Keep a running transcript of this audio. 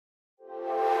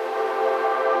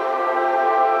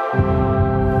Hi,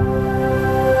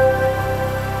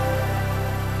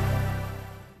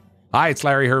 it's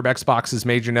Larry Herb, Xbox's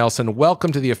Major Nelson.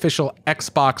 Welcome to the official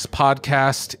Xbox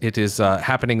podcast. It is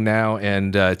happening now,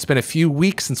 and it's been a few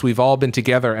weeks since we've all been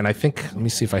together. And I think, let me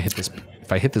see if I hit this.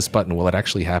 If I hit this button, will it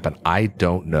actually happen? I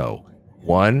don't know.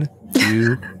 1,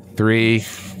 2, 3.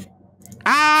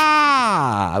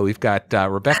 We've got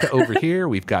Rebecca over here.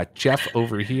 We've got Jeff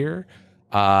over here.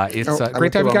 It's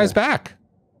great to have you guys back.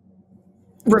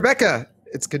 Rebecca,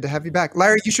 it's good to have you back.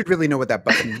 Larry, you should really know what that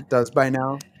button does by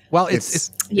now. Well,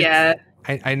 it's yeah.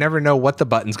 I never know what the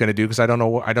button's going to do because I don't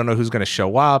know who's going to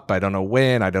show up. I don't know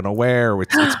when. I don't know where.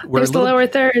 There's the lower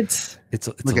thirds. It's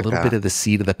a little bit of the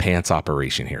seat of the pants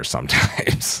operation here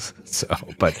sometimes. So,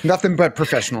 but nothing but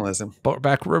professionalism. But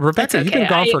Rebecca, okay. You've been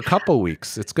gone for a couple of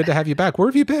weeks. It's good to have you back. Where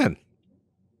have you been?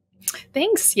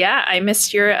 Thanks. Yeah, I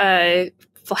missed your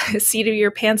seat of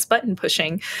your pants button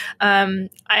pushing. I've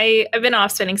been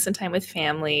off spending some time with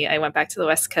family. I went back to the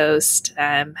West Coast,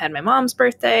 had my mom's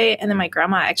birthday, and then my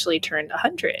grandma actually turned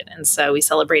 100. And so we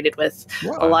celebrated with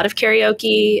a lot of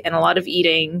karaoke and a lot of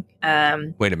eating.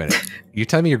 Wait a minute. You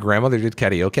telling me your grandmother did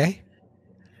karaoke?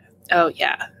 Oh,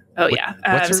 yeah.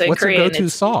 What's her go-to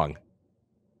song?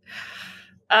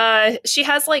 She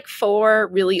has like 4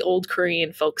 really old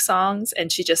Korean folk songs,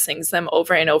 and she just sings them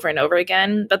over and over and over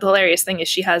again. But the hilarious thing is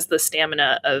she has the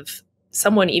stamina of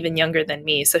someone even younger than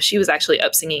me. So she was actually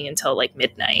up singing until like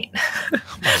midnight.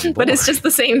 But it's just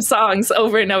the same songs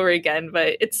over and over again.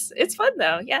 But it's fun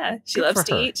though. Yeah. She loves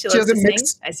to eat. She loves to sing.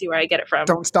 I see where I get it from.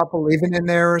 Don't Stop Believing in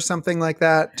there or something like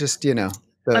that. Just,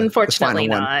 unfortunately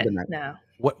not. No.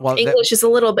 English is a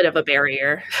little bit of a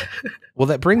barrier. Well,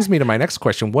 that brings me to my next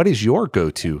question. What is your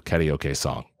go-to karaoke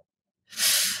song?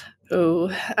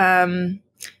 Well,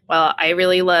 I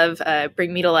really love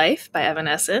Bring Me to Life by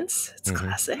Evanescence. It's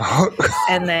classic.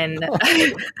 And then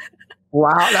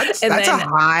wow, that's a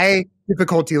high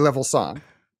difficulty level song.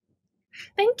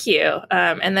 Thank you.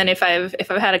 And then if I've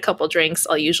had a couple drinks,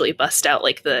 I'll usually bust out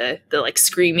like the like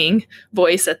screaming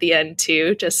voice at the end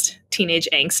too, just teenage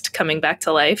angst coming back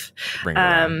to life.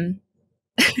 Bringing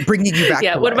you back.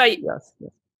 Yeah. To what life. about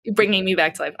yes. Bringing me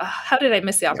back to life? Oh, how did I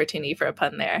miss the opportunity for a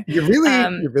pun there? You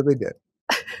really did.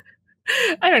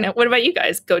 I don't know. What about you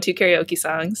guys? Go-to karaoke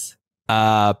songs?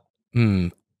 Let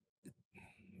me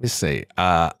see.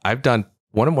 I've done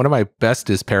one of my best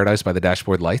is Paradise by the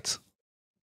Dashboard Lights.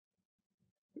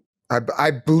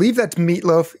 I believe that's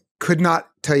Meatloaf. Could not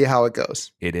tell you how it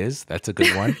goes. It is. That's a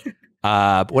good one.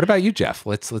 What about you, Jeff?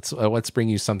 Let's bring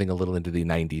you something a little into the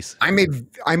 90s.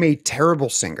 I'm a terrible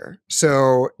singer.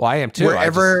 So I am too.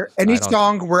 Any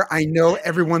song where I know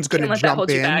everyone's going to jump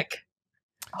in.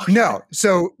 No.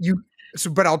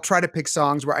 But I'll try to pick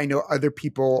songs where I know other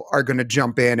people are going to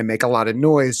jump in and make a lot of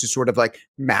noise to sort of like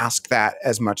mask that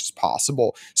as much as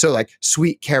possible. So like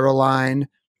Sweet Caroline,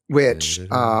 which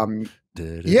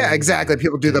yeah, exactly.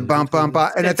 People do the bump, bump,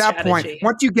 bump. And at that point,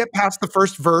 once you get past the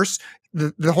first verse,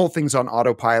 the whole thing's on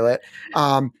autopilot.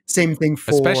 Same thing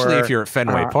for... Especially if you're at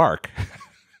Fenway Park.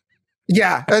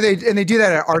 Yeah. They do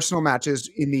that at Arsenal matches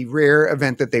in the rare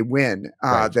event that they win.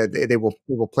 That they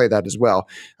will play that as well.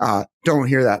 Don't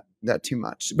hear that too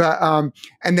much. But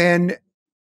and then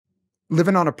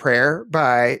Living on a Prayer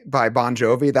by Bon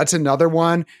Jovi. That's another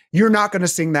one. You're not going to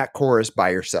sing that chorus by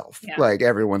yourself. Yeah. Like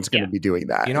everyone's going to be doing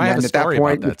that. I have a story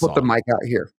about that you put the mic out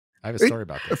here. I have a story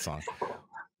about that song.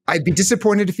 I'd be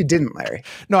disappointed if you didn't, Larry.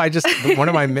 No, one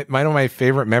of my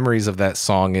favorite memories of that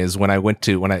song is when I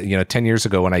 10 years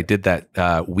ago when I did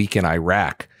that week in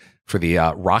Iraq for the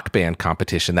rock band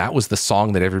competition. That was the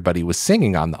song that everybody was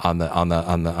singing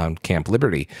on Camp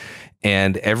Liberty.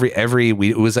 And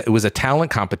it was a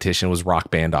talent competition. It was rock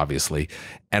band, obviously.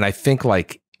 And I think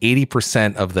like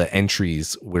 80% of the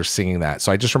entries were singing that.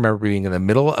 So I just remember being in the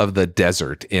middle of the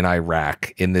desert in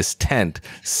Iraq in this tent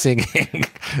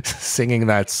singing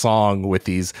that song with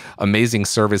these amazing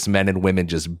servicemen and women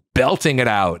just belting it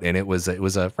out. And it was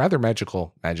a rather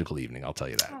magical evening. I'll tell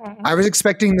you that. I was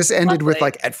expecting this ended with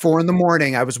like at 4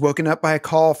 a.m. I was woken up by a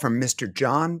call from Mr.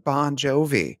 John Bon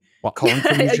Jovi calling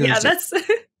from New Jersey. Yeah,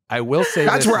 I will say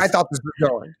that's where I thought this was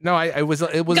going. No, it was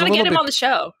gotta get him on the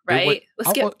show, right?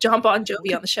 Let's get John Bon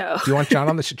Jovi on the show. Do you want John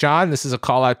on the show? John, this is a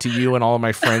call out to you and all of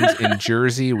my friends in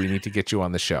Jersey. We need to get you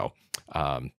on the show.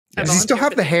 Does he still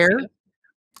have the hair?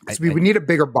 We need a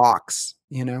bigger box,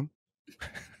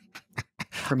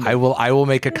 I will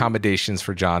make accommodations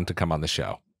for John to come on the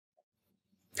show.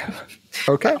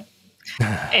 Okay.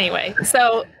 Anyway,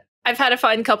 so I've had a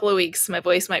fun couple of weeks. My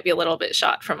voice might be a little bit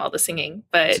shot from all the singing,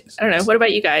 but I don't know. What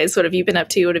about you guys? What have you been up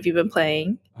to? What have you been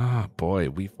playing? Oh boy,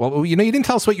 well, you didn't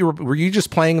tell us what you were you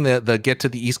just playing the get to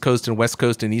the East Coast and West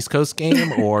Coast and East Coast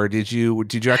game, or did you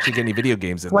actually get any video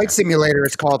games in Flight there? Simulator,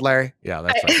 it's called, Larry. Yeah,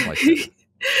 that's right.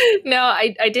 No,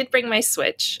 I did bring my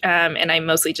Switch, and I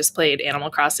mostly just played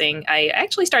Animal Crossing. I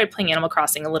actually started playing Animal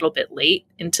Crossing a little bit late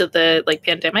into the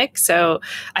pandemic, so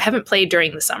I haven't played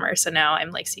during the summer. So now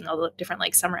I'm seeing all the different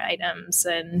summer items,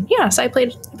 and yeah, so I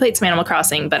played some Animal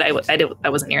Crossing, but I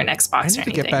wasn't near an Xbox. I need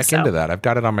to get back into that. I've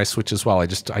got it on my Switch as well. I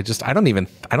don't even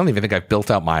think I've built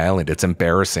out my island. It's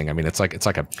embarrassing. I mean, it's like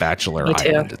a bachelor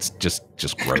island. It's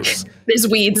just gross. There's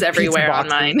weeds everywhere on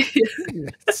mine.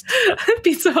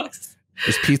 Pizza boxes.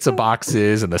 There's pizza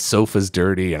boxes and the sofa's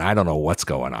dirty and I don't know what's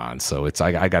going on. So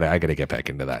I gotta get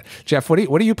back into that. Jeff, what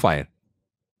are you playing?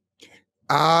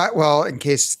 Well, in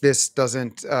case this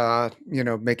doesn't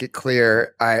make it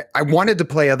clear, I wanted to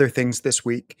play other things this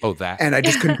week. Oh, that. And I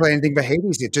just couldn't play anything but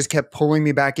Hades. It just kept pulling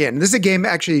me back in. This is a game,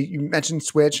 actually, you mentioned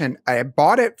Switch, and I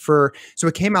bought it so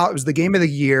it came out, it was the game of the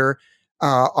year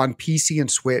on PC and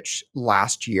Switch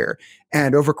last year.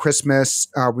 And over Christmas,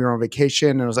 we were on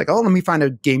vacation and I was like, oh, let me find a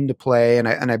game to play. And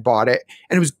I bought it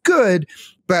and it was good,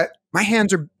 but my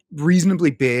hands are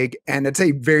reasonably big and it's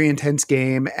a very intense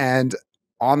game. And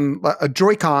on a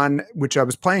Joy-Con, which I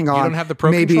was playing on, you don't have the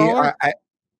Pro Controller?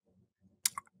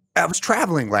 I was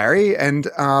traveling, Larry, and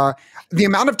the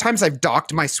amount of times I've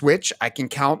docked my Switch, I can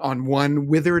count on one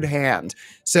withered hand.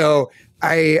 So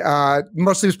I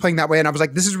mostly was playing that way, and I was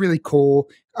like, this is really cool,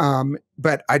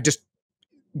 but I just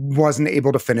wasn't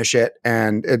able to finish it,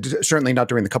 and certainly not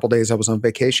during the couple days I was on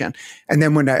vacation. And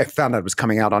then when I found out it was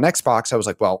coming out on Xbox, I was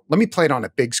like, well, let me play it on a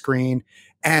big screen.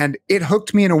 And it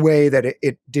hooked me in a way that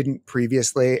it didn't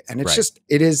previously. And it's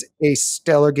it is a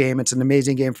stellar game. It's an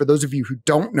amazing game. For those of you who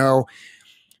don't know,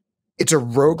 it's a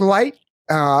roguelite.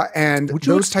 And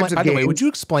those types of games. By the way, would you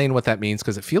explain what that means?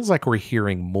 Because it feels like we're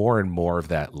hearing more and more of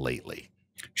that lately.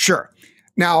 Sure.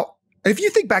 Now, if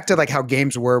you think back to how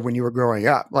games were when you were growing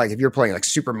up, like if you're playing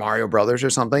Super Mario Brothers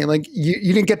or something,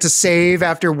 you didn't get to save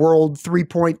after World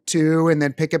 3.2 and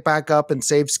then pick it back up and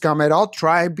save scum it. I'll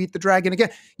try and beat the dragon again.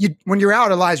 When you're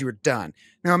out of lives, you were done.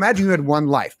 Now imagine you had one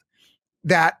life.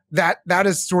 That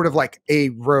is sort of like a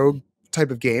rogue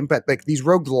type of game, but these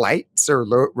roguelites or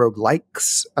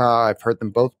roguelikes, I've heard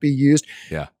them both be used.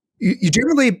 Yeah. You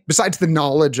generally, besides the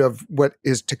knowledge of what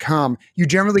is to come, you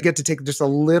generally get to take just a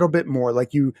little bit more.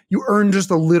 You earn just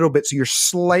a little bit, so you're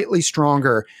slightly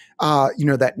stronger,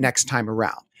 that next time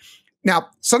around. Now,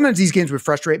 sometimes these games would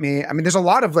frustrate me. I mean, there's a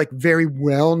lot of very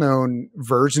well-known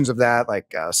versions of that, like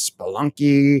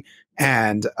Spelunky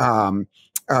and oh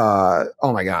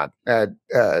my God,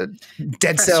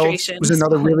 Dead Cells was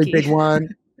another really big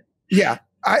one. Yeah,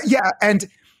 and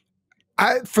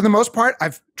for the most part,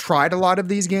 I've tried a lot of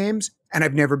these games and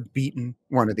I've never beaten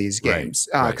one of these games.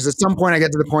 Because at some point I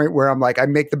get to the point where I'm like, I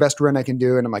make the best run I can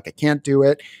do and I'm like, I can't do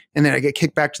it. And then I get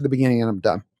kicked back to the beginning and I'm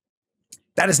done.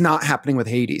 That is not happening with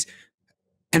Hades.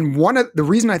 And the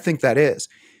reason I think that is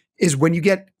when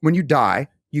you die,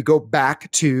 you go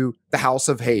back to the house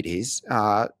of Hades,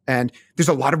 and there's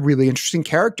a lot of really interesting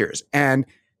characters. And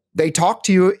they talk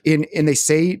to you and they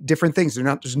say different things. They're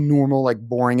not just normal,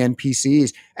 boring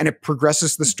NPCs. And it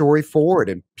progresses the story forward.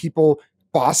 And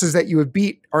bosses that you have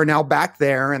beat are now back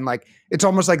there. And it's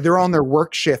almost like they're on their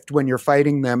work shift when you're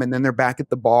fighting them. And then they're back at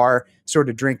the bar sort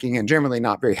of drinking and generally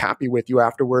not very happy with you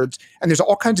afterwards. And there's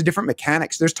all kinds of different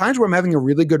mechanics. There's times where I'm having a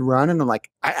really good run and I'm like,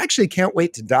 I actually can't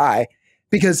wait to die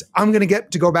because I'm going to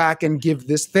get to go back and give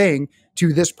this thing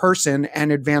to this person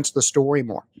and advance the story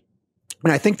more.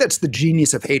 And I think that's the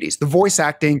genius of Hades. The voice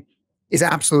acting is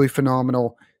absolutely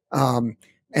phenomenal.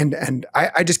 And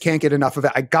I just can't get enough of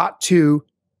it.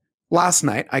 Last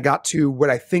night, I got to what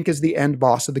I think is the end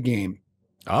boss of the game.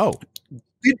 Oh.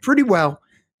 Did pretty well.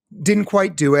 Didn't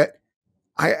quite do it.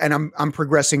 I'm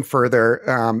progressing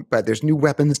further, but there's new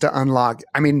weapons to unlock.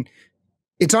 I mean,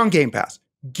 it's on Game Pass.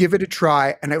 Give it a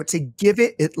try. And I would say give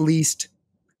it at least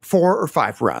 4 or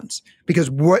 5 runs because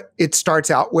what it starts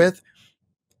out with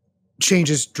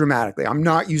changes dramatically. I'm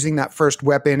not using that first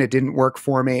weapon. It didn't work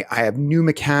for me. I have new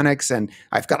mechanics and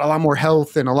I've got a lot more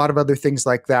health and a lot of other things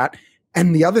like that.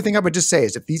 And the other thing I would just say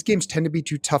is if these games tend to be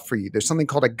too tough for you, there's something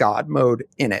called a God mode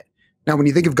in it. Now, when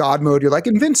you think of God mode, you're like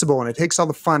invincible and it takes all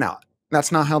the fun out.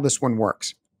 That's not how this one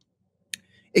works.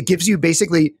 It gives you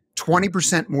basically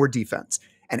 20% more defense.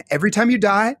 And every time you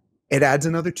die, it adds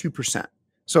another 2%.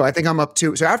 So I think I'm up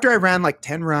to, so after I ran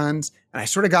 10 runs and I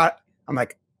sort of I'm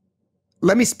like,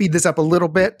 let me speed this up a little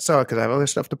bit. So, because I have other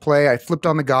stuff to play, I flipped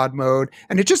on the God mode,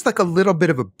 and it's just like a little bit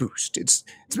of a boost. It's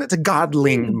a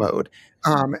Godling mode,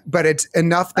 but it's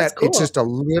enough that it's just a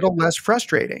little less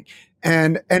frustrating.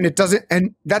 And it doesn't,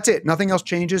 and that's it. Nothing else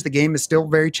changes. The game is still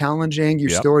very challenging. You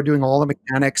still are doing all the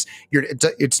mechanics.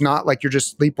 It's not like you're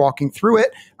just sleepwalking through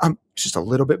it. It's just a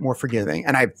little bit more forgiving.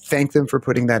 And I thank them for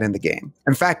putting that in the game.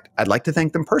 In fact, I'd like to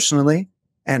thank them personally,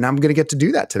 and I'm going to get to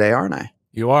do that today, aren't I?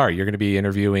 You are. You're going to be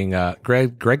interviewing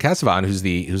Greg Kasavin,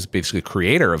 who's basically the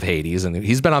creator of Hades, and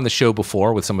he's been on the show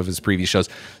before with some of his previous shows.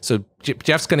 So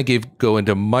Jeff's going to go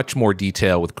into much more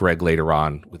detail with Greg later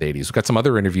on with Hades. We've got some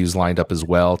other interviews lined up as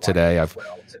well today.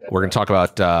 We're going to talk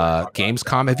about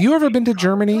Gamescom. Have you ever been to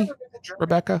Germany,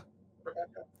 Rebecca?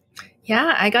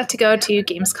 Yeah, I got to go to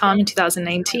Gamescom in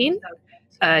 2019.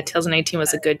 2019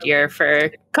 was a good year for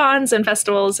cons and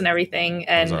festivals and everything.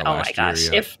 And oh my gosh,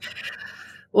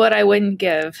 what I wouldn't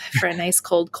give for a nice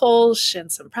cold Kolsch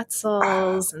and some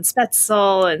pretzels and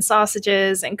Spätzle and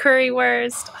sausages and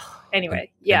currywurst. Anyway,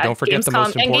 and don't forget the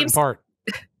most important part.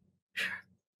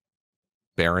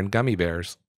 Baron gummy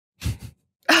bears.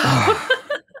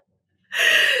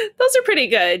 Those are pretty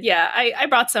good. Yeah, I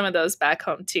brought some of those back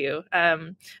home too.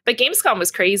 But Gamescom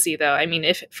was crazy though. I mean,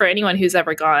 if for anyone who's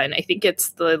ever gone, I think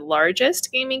it's the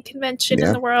largest gaming convention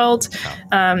in the world.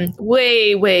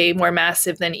 Way, way more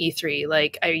massive than E3.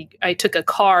 Like I took a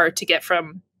car to get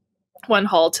from one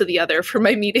hall to the other for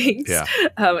my meetings.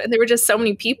 And there were just so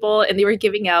many people, and they were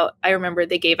giving out, I remember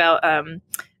they gave out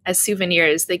as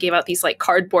souvenirs, they gave out these like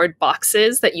cardboard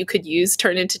boxes that you could use,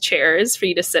 turn into chairs for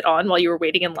you to sit on while you were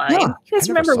waiting in line. You guys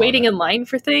remember waiting in line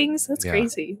for things? That's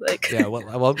crazy. Like,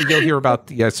 well, you'll hear about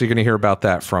so you're going to hear about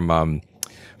that from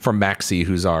Maxi,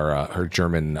 who's our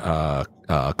German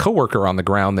coworker on the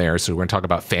ground there. So we're going to talk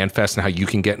about FanFest and how you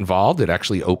can get involved. It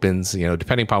actually opens,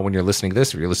 depending upon when you're listening to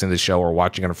this. If you're listening to the show or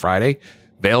watching on a Friday.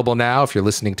 Available now. If you're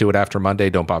listening to it after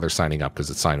Monday, don't bother signing up because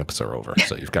the signups are over.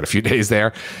 So you've got a few days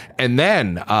there. And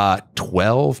then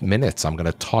 12 minutes. I'm going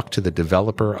to talk to the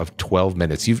developer of 12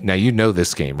 minutes. Now you know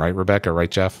this game, right, Rebecca?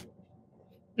 Right, Jeff?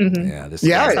 Mm-hmm.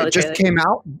 Yeah, it just came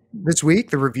out this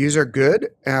week. The reviews are good,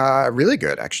 really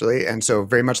good, actually. And so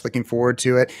very much looking forward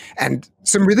to it. And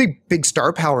some really big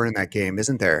star power in that game,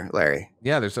 isn't there, Larry?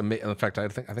 Yeah, there's in fact, I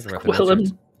think about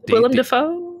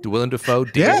Willem Dafoe,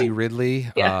 Daisy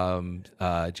Ridley, James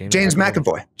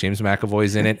McAvoy. James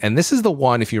McAvoy's in it. And this is the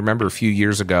one, if you remember a few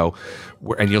years ago,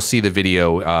 and you'll see the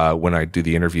video when I do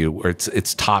the interview, where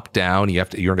it's top down.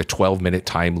 You're in a 12-minute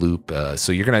time loop.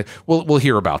 So we'll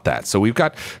hear about that. So we've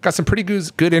got some pretty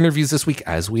good interviews this week,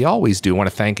 as we always do. I want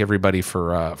to thank everybody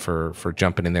for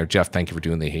jumping in there. Jeff, thank you for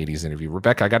doing the Hades interview.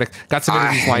 Rebecca, I got some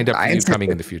interviews lined up for you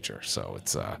coming in the future. So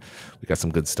we got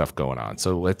some good stuff going on.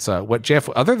 So let's what Jeff,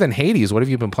 other than Hades, what have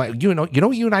you been playing? You know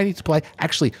what you and I need to play?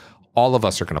 Actually, all of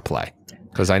us are going to play,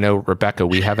 because I know, Rebecca,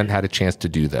 we haven't had a chance to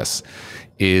do this,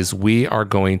 is we are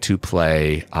going to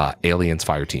play Aliens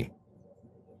Fireteam.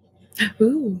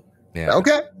 Ooh. Yeah.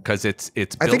 Okay. Because it's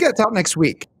I think it's out next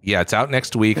week. Yeah, it's out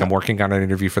next week. I'm working on an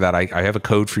interview for that. I have a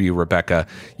code for you, Rebecca.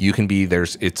 You can be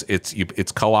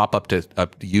it's co-op up to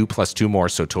you plus 2 more,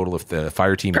 so total if the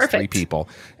fire team is 3 people.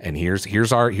 And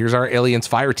here's our Aliens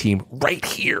Fire Team right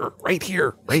here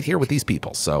with these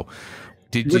people. So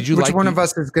did you which one of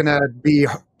us is gonna be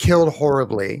killed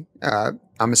horribly?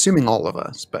 I'm assuming all of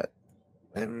us, but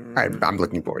I'm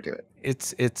looking forward to it.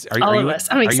 Are you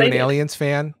an Aliens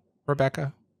fan,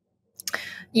 Rebecca?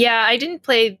 Yeah, I don't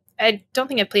think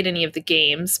I played any of the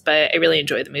games, but I really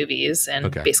enjoy the movies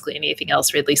and basically anything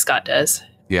else Ridley Scott does.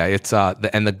 Yeah, it's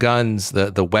and the guns,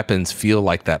 the weapons feel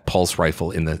like that pulse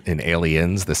rifle in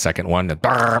Aliens, the second one.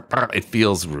 It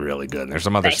feels really good. And there's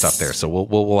some other stuff there, so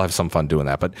we'll have some fun doing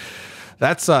that. But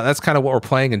that's kind of what we're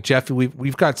playing. And Jeff, we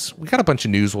got a bunch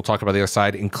of news we'll talk about the other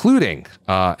side, including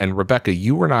and Rebecca,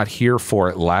 you were not here for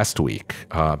it last week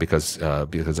because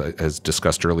as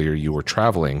discussed earlier, you were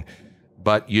traveling.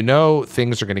 But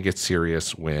things are going to get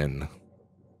serious when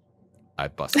I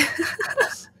bust.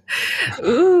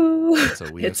 Ooh,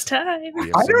 it's time.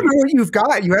 I don't know what you've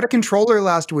got. You had a controller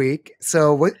last week,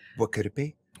 so what could it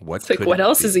be? What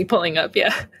else is he pulling up?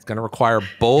 Yeah, it's going to require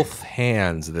both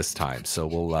hands this time. So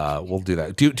we'll do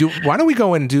that. Why don't we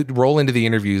go and roll into the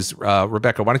interviews,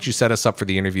 Rebecca? Why don't you set us up for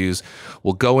the interviews?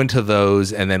 We'll go into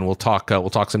those, and then we'll talk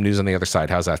some news on the other side.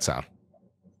 How's that sound?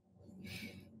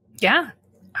 Yeah.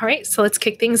 All right, so let's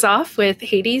kick things off with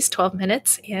Hades, 12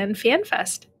 Minutes, and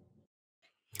FanFest.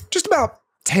 Just about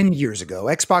 10 years ago,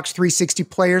 Xbox 360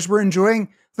 players were enjoying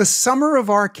the summer of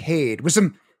arcade with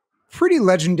some pretty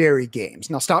legendary games.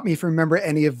 Now, stop me if you remember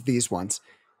any of these ones.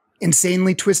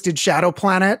 Insanely Twisted Shadow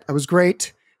Planet, that was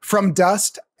great. From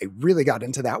Dust, I really got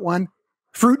into that one.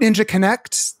 Fruit Ninja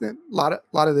Connect, a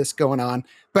lot of this going on.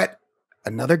 But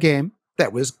another game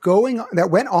that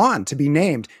went on to be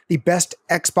named the best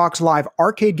Xbox Live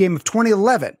arcade game of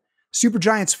 2011,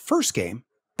 Supergiant's first game,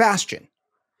 Bastion.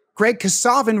 Greg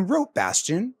Kasavin wrote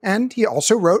Bastion, and he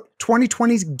also wrote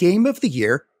 2020's Game of the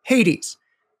Year, Hades,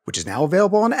 which is now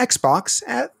available on Xbox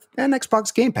and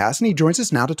Xbox Game Pass, and he joins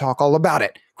us now to talk all about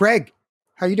it. Greg,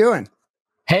 how you doing?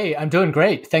 Hey, I'm doing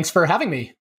great. Thanks for having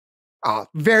me.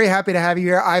 Very happy to have you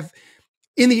here.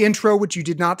 In the intro, which you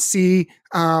did not see,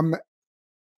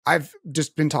 I've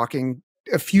just been talking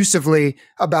effusively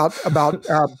about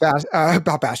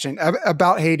Bastion,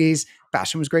 about Hades.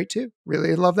 Bastion was great too.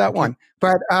 Really love that one.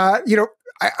 But I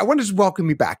want to just welcome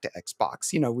you back to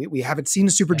Xbox. We haven't seen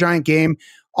a Supergiant game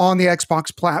on the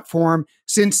Xbox platform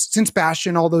since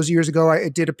Bastion all those years ago.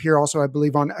 It did appear also, I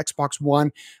believe, on Xbox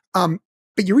One.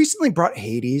 But you recently brought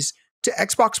Hades to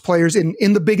Xbox players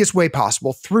in the biggest way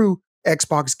possible through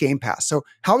Xbox Game Pass. So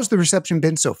how has the reception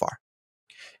been so far?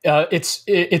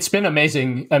 It's been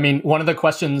amazing. I mean, one of the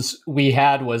questions we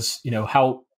had was,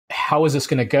 how is this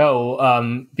going to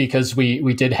go? Because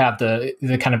we did have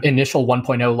the kind of initial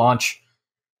 1.0 launch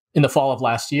in the fall of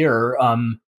last year.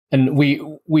 And we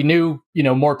knew,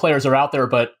 more players are out there,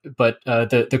 but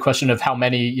the question of how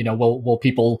many, will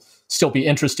people still be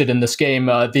interested in this game?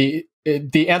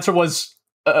 The answer was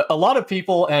a lot of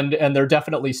people, and they're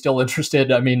definitely still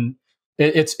interested. I mean,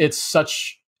 it's been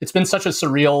such a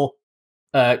surreal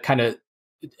kind of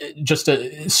just a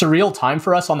surreal time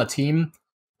for us on the team,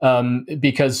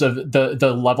 because of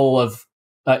the level of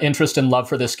interest and love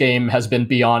for this game has been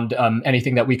beyond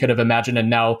anything that we could have imagined. And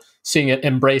now seeing it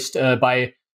embraced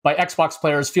by Xbox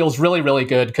players feels really, really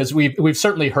good, because we've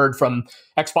certainly heard from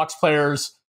Xbox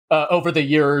players over the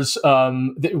years.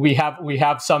 We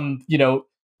have some,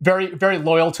 very, very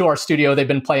loyal to our studio. They've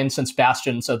been playing since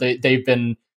Bastion, so they've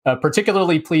been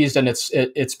particularly pleased, and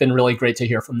it's been really great to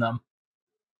hear from them.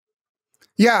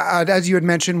 Yeah, as you had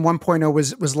mentioned, 1.0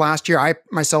 was last year. I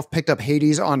myself picked up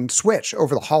Hades on Switch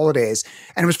over the holidays.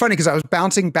 And it was funny because I was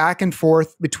bouncing back and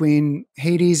forth between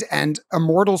Hades and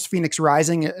Immortals Phoenix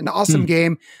Rising, an awesome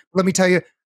game. Let me tell you,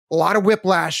 a lot of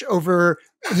whiplash over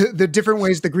the different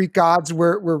ways the Greek gods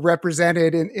were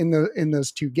represented in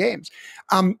those two games.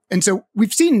 And so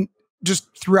we've seen just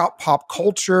throughout pop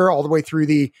culture, all the way through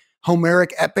the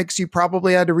Homeric epics you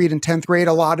probably had to read in 10th grade,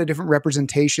 a lot of different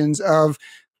representations of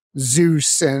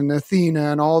Zeus and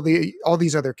Athena and all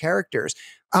these other characters.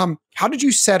 How did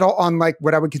you settle on like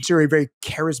what I would consider a very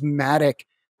charismatic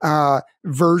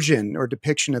version or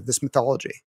depiction of this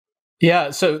mythology?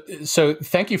 Yeah, so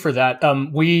thank you for that.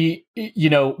 We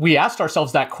asked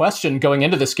ourselves that question going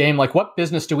into this game, like, what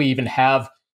business do we even have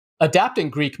adapting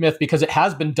Greek myth, because it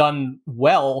has been done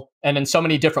well and in so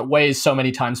many different ways so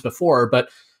many times before. But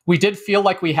we did feel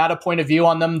like we had a point of view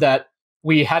on them that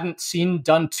we hadn't seen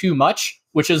done too much,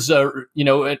 which is,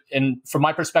 and from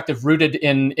my perspective, rooted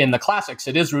in the classics.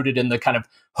 It is rooted in the kind of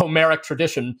Homeric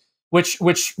tradition, which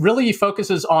really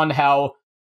focuses on how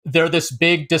they're this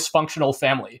big dysfunctional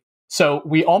family. So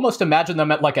we almost imagine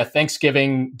them at like a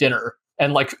Thanksgiving dinner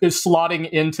and like slotting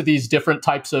into these different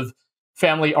types of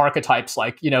family archetypes,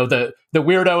 like, the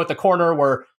weirdo at the corner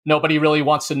where nobody really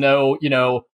wants to know,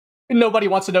 nobody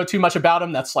wants to know too much about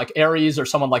him. That's like Ares or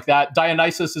someone like that.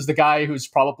 Dionysus is the guy who's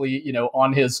probably,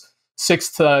 on his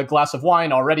sixth glass of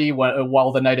wine already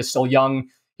while the night is still young.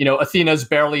 Athena's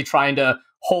barely trying to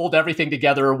hold everything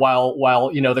together while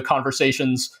the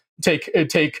conversations take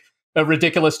a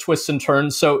ridiculous twists and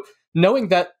turns. So knowing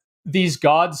that these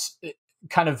gods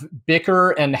kind of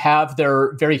bicker and have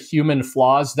their very human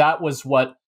flaws, that was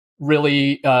what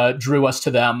really drew us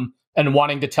to them, and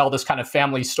wanting to tell this kind of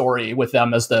family story with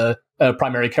them as the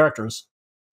primary characters.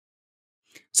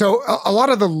 So a lot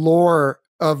of the lore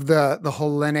of the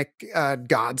Hellenic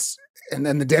gods and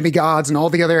then the demigods and all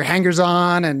the other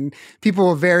hangers-on and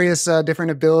people with various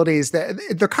different abilities, that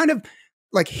they're kind of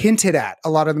like hinted at, a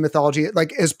lot of the mythology,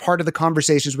 like as part of the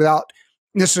conversations without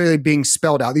necessarily being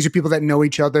spelled out. These are people that know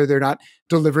each other. They're not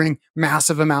delivering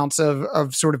massive amounts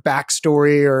of sort of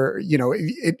backstory or,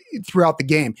 throughout the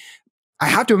game. I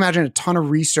have to imagine a ton of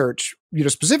research,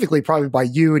 specifically probably by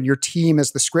you and your team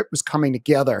as the script was coming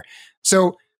together.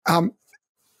 So,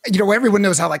 everyone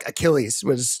knows how like Achilles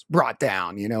was brought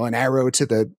down, an arrow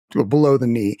to below the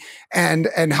knee, and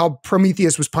how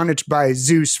Prometheus was punished by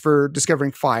Zeus for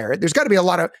discovering fire. There's got to be a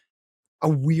lot of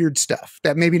weird stuff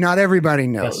that maybe not everybody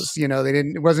knows. Yes.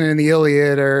 It wasn't in the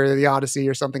Iliad or the Odyssey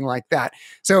or something like that.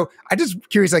 So I'm just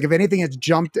curious, like if anything has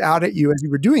jumped out at you as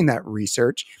you were doing that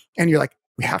research and you're like,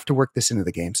 we have to work this into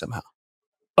the game somehow.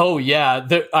 Oh yeah.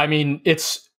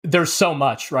 There's so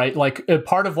much, right? Like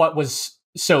part of what was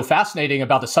so fascinating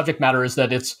about the subject matter is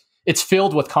that it's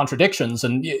filled with contradictions.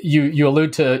 And you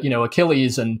allude to,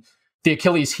 Achilles and the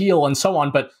Achilles heel and so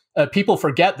on, but people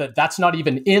forget that that's not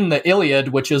even in the Iliad,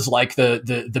 which is like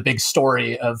the big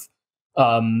story of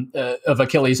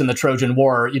Achilles and the Trojan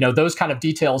War. Those kind of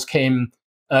details came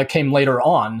later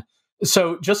on.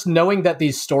 So just knowing that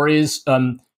these stories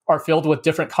are filled with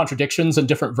different contradictions and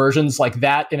different versions, like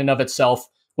that in and of itself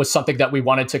was something that we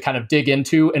wanted to kind of dig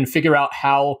into and figure out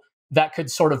how that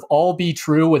could sort of all be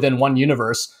true within one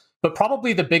universe. But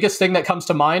probably the biggest thing that comes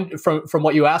to mind from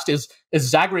what you asked is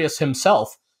Zagreus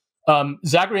himself.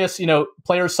 Zagreus,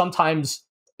 players sometimes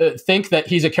think that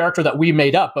he's a character that we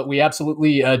made up, but we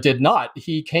absolutely did not.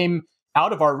 He came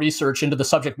out of our research into the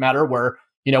subject matter where,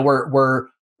 we're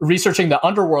researching the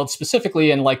underworld specifically,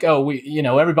 and like,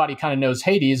 everybody kind of knows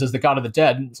Hades as the god of the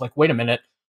dead. And it's like, wait a minute,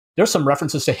 there's some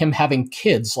references to him having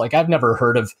kids. Like, I've never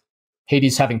heard of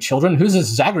Hades having children. Who's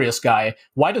this Zagreus guy?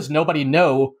 Why does nobody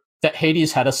know that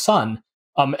Hades had a son?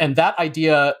 And that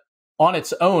idea on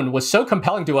its own was so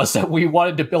compelling to us that we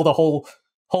wanted to build a whole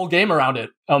game around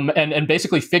it, and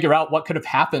basically figure out what could have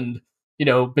happened,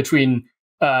 between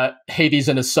Hades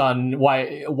and his son.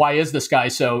 Why is this guy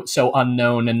so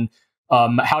unknown, and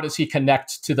how does he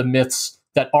connect to the myths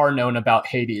that are known about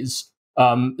Hades?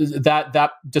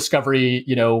 That discovery,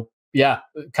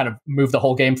 kind of moved the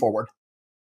whole game forward.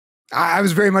 I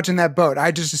was very much in that boat.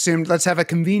 I just assumed, let's have a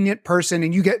convenient person,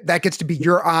 and that gets to be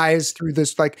your eyes through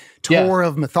this like tour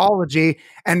of mythology.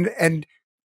 And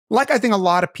like I think a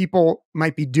lot of people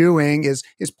might be doing is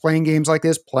playing games like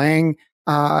this, playing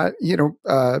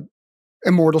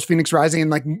Immortals Phoenix Rising,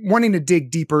 and like wanting to dig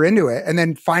deeper into it, and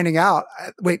then finding out,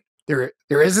 wait, there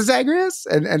is a Zagreus,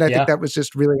 and I think that was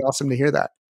just really awesome to hear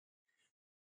that.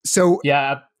 So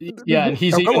and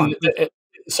he's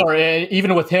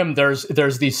even with him,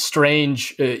 there's these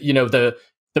strange, the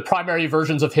primary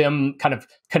versions of him kind of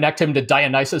connect him to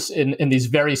Dionysus in these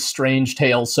very strange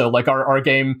tales. So like our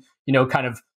game, kind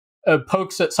of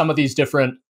pokes at some of these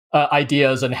different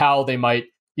ideas and how they might,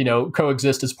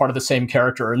 coexist as part of the same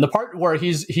character. And the part where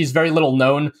he's very little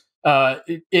known,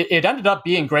 it ended up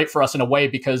being great for us in a way,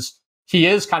 because he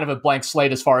is kind of a blank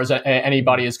slate as far as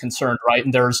anybody is concerned, right?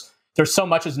 And there's so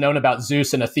much is known about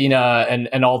Zeus and Athena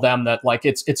and all them that like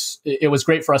it was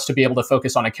great for us to be able to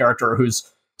focus on a character whose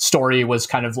story was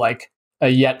kind of like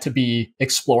yet to be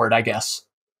explored, I guess.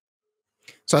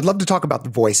 So I'd love to talk about the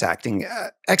voice acting.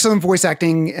 Excellent voice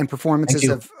acting and performances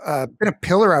have been a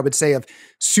pillar, I would say, of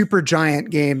super giant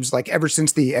games, like ever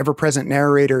since the ever-present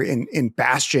narrator in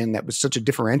Bastion. That was such a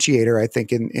differentiator, I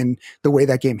think, in the way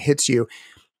that game hits you.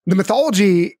 The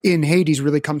mythology in Hades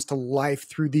really comes to life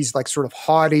through these like sort of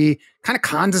haughty, kind of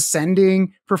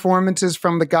condescending performances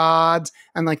from the gods,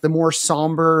 and like the more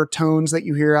somber tones that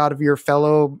you hear out of your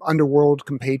fellow underworld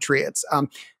compatriots. And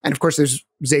of course, there's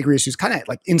Zagreus, who's kind of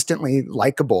like instantly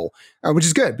likable, which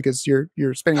is good because you're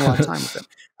spending a lot of time with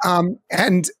him.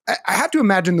 And I have to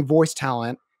imagine the voice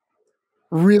talent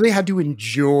really had to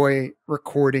enjoy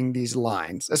recording these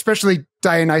lines, especially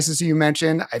Dionysus, who you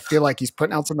mentioned. I feel like he's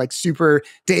putting out some like super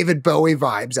David Bowie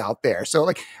vibes out there. So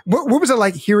like, what was it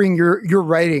like hearing your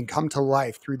writing come to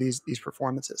life through these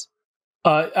performances?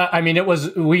 I mean,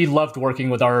 we loved working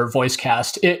with our voice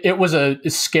cast. It was a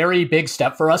scary big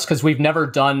step for us because we've never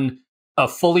done a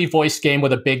fully voiced game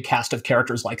with a big cast of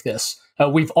characters like this.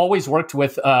 We've always worked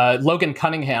with Logan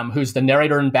Cunningham, who's the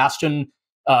narrator in Bastion.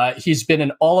 He's been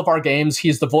in all of our games.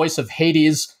 He's the voice of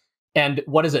Hades and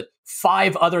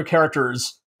 5 other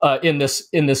characters in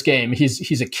this game.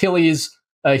 He's Achilles.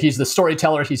 He's the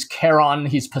storyteller. He's Charon.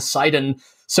 He's Poseidon.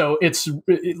 So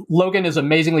Logan is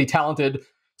amazingly talented.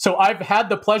 So I've had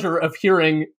the pleasure of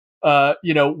hearing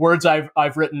words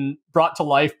I've written brought to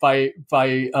life by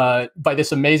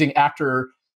this amazing actor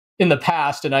in the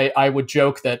past. And I would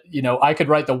joke that I could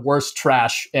write the worst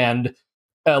trash and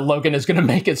Logan is going to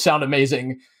make it sound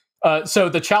amazing. So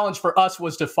the challenge for us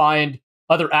was to find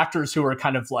other actors who are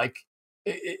kind of like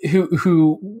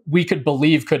who we could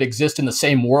believe could exist in the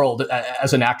same world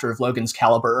as an actor of Logan's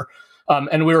caliber.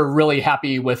 And we were really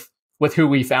happy with who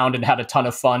we found and had a ton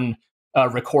of fun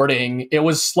recording. It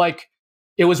was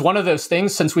one of those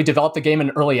things, since we developed the game in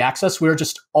early access, we were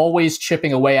just always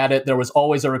chipping away at it. There was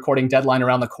always a recording deadline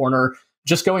around the corner,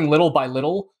 just going little by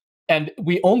little. And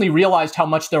we only realized how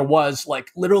much there was,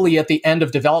 like, literally at the end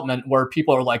of development, where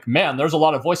people are like, man, there's a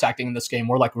lot of voice acting in this game.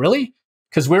 We're like, really?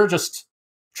 Because we're just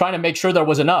trying to make sure there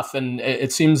was enough. And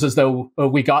it seems as though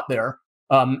we got there.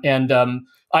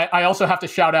 I also have to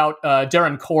shout out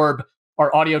Darren Korb,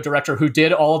 our audio director, who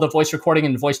did all of the voice recording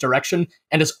and voice direction,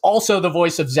 and is also the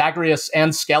voice of Zagreus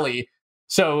and Skelly.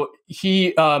 So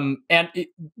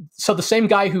so the same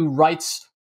guy who writes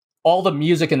all the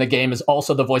music in the game is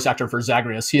also the voice actor for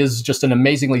Zagreus. He is just an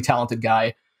amazingly talented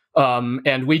guy.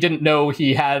 And we didn't know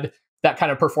he had that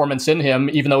kind of performance in him,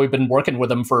 even though we've been working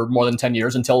with him for more than 10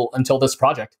 years until this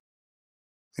project.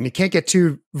 And you can't get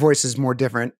two voices more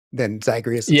different than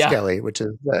Zagreus and Skelly, which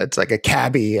is it's like a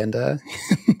cabbie and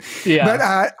yeah. But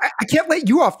I can't let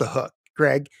you off the hook,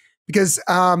 Greg, because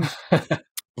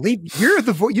believe you're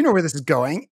the you know where this is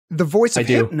going. The voice of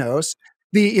Hypnos,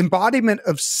 the embodiment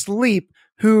of sleep,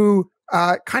 who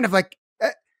kind of like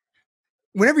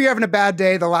whenever you're having a bad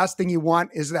day, the last thing you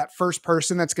want is that first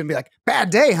person that's going to be like, "Bad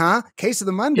day, huh? Case of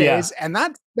the Mondays," and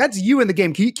that's you in the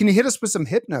game. Can you hit us with some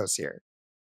Hypnos here?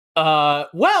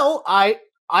 Well, I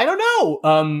don't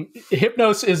know.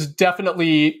 Hypnos is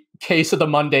definitely Case of the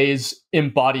Mondays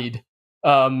embodied.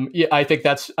 Yeah, I think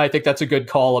that's a good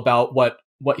call about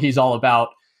what he's all about.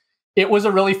 It was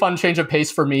a really fun change of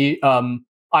pace for me. I'm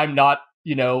not,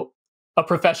 a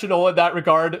professional in that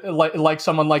regard, like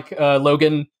someone like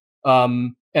Logan.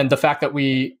 And the fact that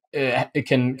we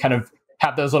can kind of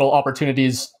have those little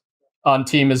opportunities on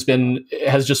team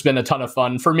has just been a ton of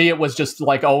fun. For me, it was just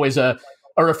like always a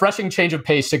refreshing change of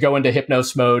pace to go into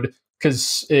Hypnos mode,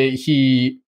 because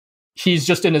he's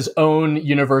just in his own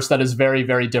universe that is very,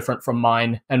 very different from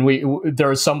mine. And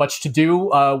there is so much to do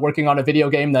working on a video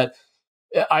game that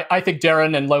I think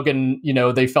Darren and Logan,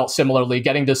 they felt similarly,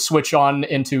 getting to switch on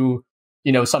into,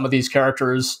 some of these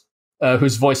characters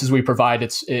whose voices we provide.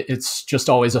 It's just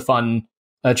always a fun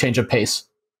change of pace.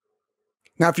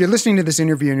 Now, if you're listening to this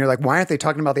interview and you're like, why aren't they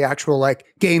talking about the actual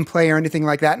gameplay or anything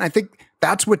like that? And I think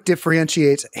that's what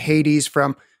differentiates Hades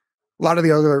from a lot of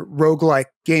the other roguelike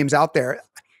games out there.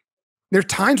 There are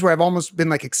times where I've almost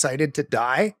been excited to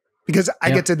die because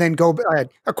I get to then go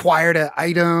acquire an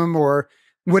item or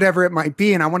whatever it might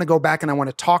be. And I want to go back and I want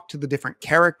to talk to the different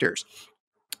characters.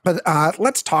 But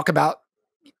let's talk about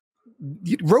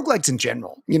roguelikes in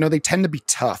general. They tend to be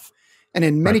tough. And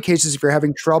in many cases, if you're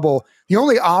having trouble, the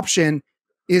only option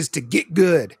is to get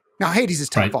good. Now, Hades is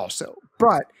tough also,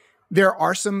 but there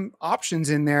are some options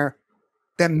in there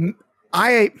that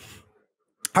I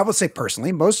will say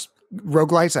personally, most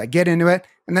roguelikes, I get into it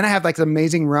and then I have an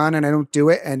amazing run and I don't do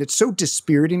it. And it's so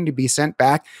dispiriting to be sent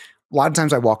back. A lot of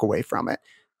times I walk away from it.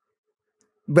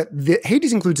 But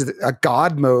Hades includes a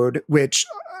god mode, which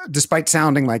despite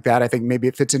sounding like that, I think maybe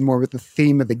it fits in more with the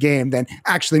theme of the game than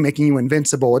actually making you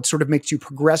invincible. It sort of makes you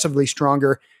progressively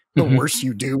stronger the worse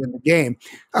you do in the game.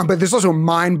 But there's also a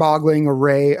mind-boggling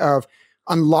array of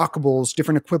unlockables,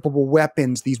 different equipable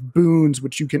weapons, these boons,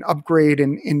 which you can upgrade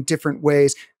in different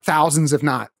ways, thousands, if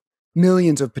not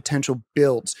millions of potential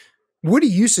builds. What do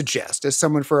you suggest as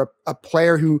someone for a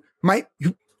player who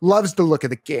loves the look of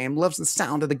the game, loves the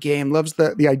sound of the game, loves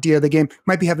the idea of the game,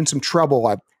 might be having some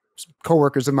trouble? Some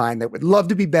coworkers of mine that would love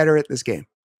to be better at this game.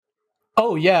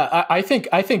 Oh yeah, I think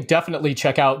definitely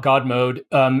check out God mode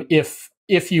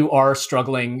if you are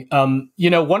struggling.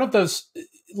 One of those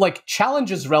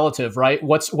challenge is relative, right?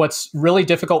 What's really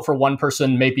difficult for one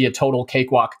person may be a total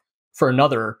cakewalk for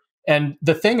another. And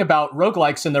the thing about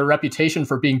roguelikes and their reputation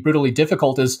for being brutally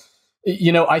difficult is,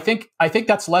 I think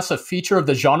that's less a feature of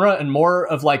the genre and more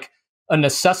of a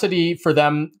necessity for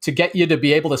them to get you to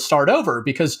be able to start over.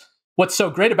 Because what's so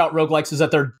great about roguelikes is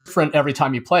that they're different every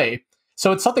time you play.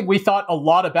 So it's something we thought a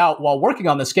lot about while working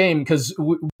on this game, because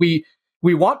we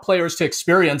want players to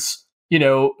experience,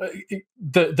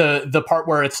 the part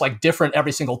where it's different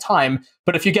every single time.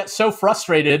 But if you get so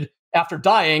frustrated after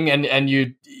dying and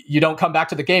you don't come back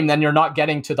to the game, then you're not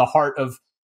getting to the heart of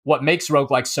what makes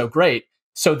roguelikes so great.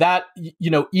 So that,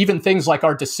 even things like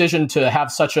our decision to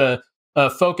have such a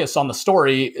focus on the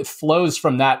story flows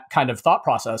from that kind of thought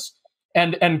process.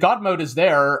 And God mode is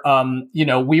there.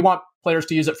 We want players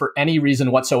to use it for any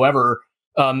reason whatsoever.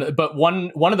 But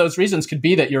one of those reasons could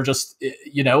be that you're just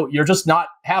not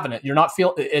having it. You're not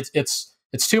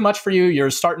it's too much for you. You're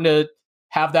starting to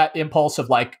have that impulse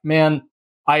of man,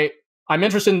 I'm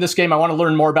interested in this game. I want to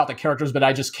learn more about the characters, but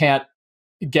I just can't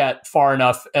get far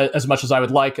enough as much as I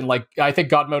would like. And I think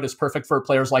God mode is perfect for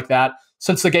players like that.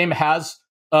 Since the game has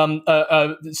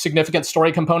a significant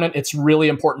story component, it's really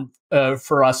important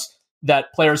for us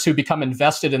that players who become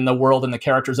invested in the world and the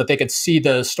characters, that they could see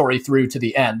the story through to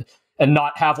the end and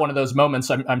not have one of those moments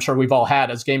I'm sure we've all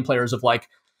had as game players of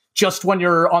just when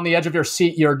you're on the edge of your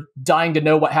seat, you're dying to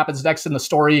know what happens next in the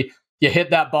story. You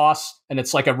hit that boss and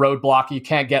it's like a roadblock. You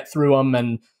can't get through them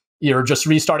and you're just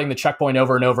restarting the checkpoint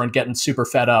over and over and getting super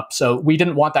fed up. So we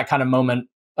didn't want that kind of moment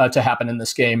to happen in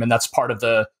this game. And that's part of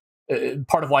the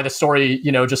part of why the story,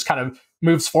 just kind of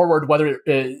moves forward, whether,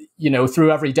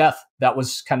 through every death. That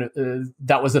was kind of,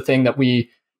 that was the thing that we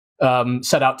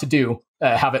set out to do,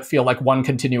 have it feel like one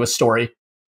continuous story.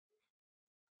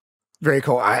 Very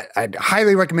cool. I'd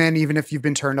highly recommend, even if you've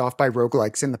been turned off by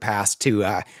roguelikes in the past,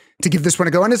 to give this one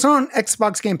a go. And it's on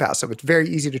Xbox Game Pass, so it's very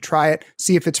easy to try it,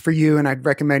 see if it's for you. And I'd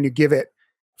recommend you give it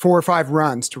 4 or 5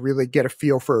 runs to really get a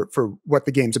feel for what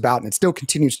the game's about. And it still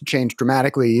continues to change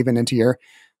dramatically, even into your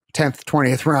 10th,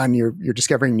 20th run. You're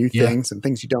discovering new things and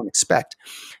things you don't expect.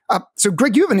 So,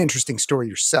 Greg, you have an interesting story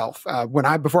yourself.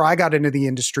 Before I got into the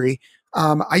industry,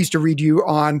 I used to read you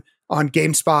on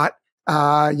GameSpot.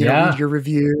 Read your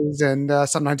reviews and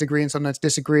sometimes agree and sometimes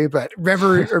disagree, but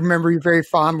remember you very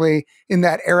fondly in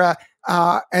that era.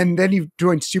 And then you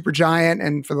joined Supergiant,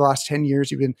 and for the last 10 years,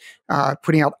 you've been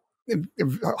putting out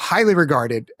highly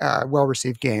regarded,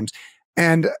 well-received games.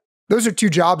 And those are 2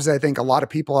 jobs that I think a lot of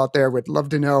people out there would love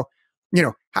to know,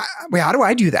 how do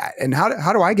I do that? And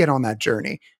how do I get on that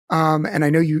journey? And I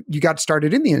know you got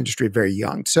started in the industry very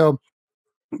young. So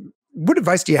what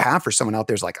advice do you have for someone out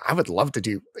there's like, I would love to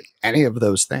do any of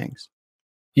those things?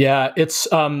 Yeah, it's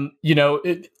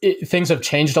things have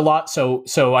changed a lot.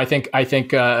 So I think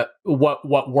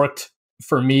what worked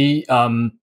for me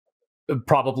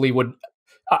probably would.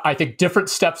 I think different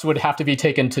steps would have to be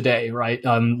taken today, right?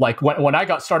 Like when I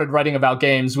got started writing about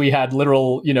games, we had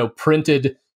literal,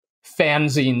 printed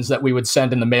fanzines that we would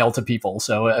send in the mail to people.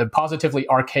 So positively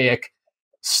archaic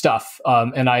stuff.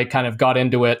 And I kind of got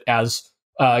into it as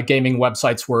gaming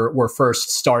websites were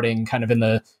first starting, kind of in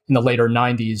the later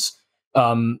 90s.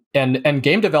 And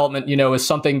game development, is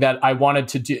something that I wanted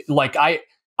to do. Like I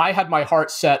had my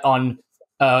heart set on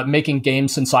making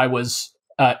games since I was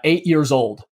 8 years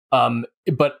old.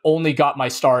 But only got my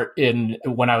start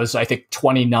when I was, I think,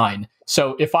 29.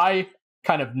 So if I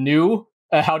kind of knew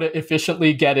how to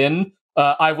efficiently get in,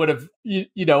 I would have,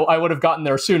 I would have gotten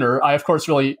there sooner. I, of course,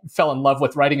 really fell in love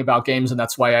with writing about games, and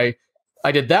that's why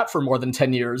I did that for more than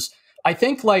 10 years. I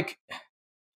think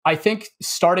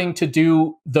starting to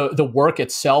do the work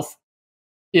itself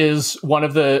is one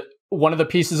of the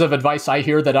pieces of advice I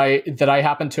hear that I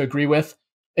happen to agree with.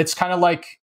 It's kind of like,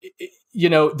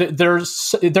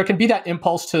 there can be that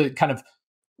impulse to kind of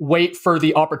wait for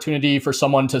the opportunity for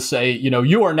someone to say,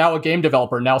 you are now a game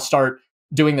developer, now start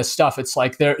doing this stuff. It's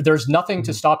like there's nothing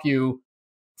to stop you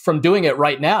from doing it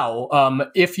right now.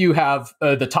 If you have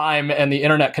the time and the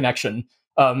internet connection,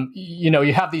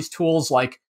 you have these tools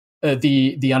like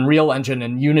the Unreal Engine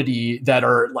and Unity that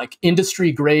are like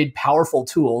industry grade, powerful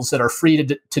tools that are free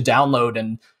to download,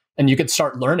 and you could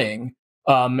start learning.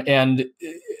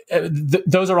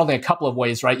 Those are only a couple of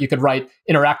ways, right? You could write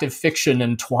interactive fiction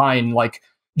and Twine, like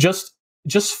just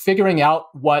figuring out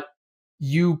what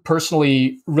you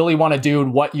personally really want to do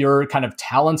and what your kind of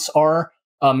talents are,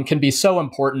 can be so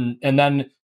important. And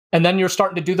then you're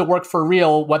starting to do the work for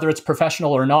real, whether it's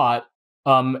professional or not.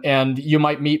 And you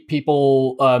might meet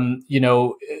people,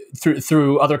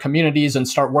 through other communities and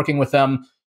start working with them.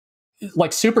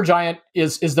 Like Supergiant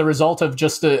is the result of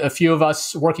just a few of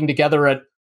us working together at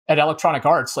Electronic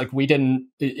Arts. Like we didn't,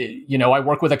 I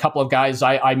work with a couple of guys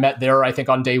I met there, I think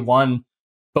on day one,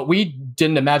 but we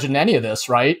didn't imagine any of this,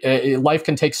 right? Life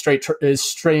can take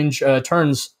strange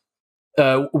turns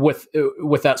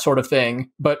with that sort of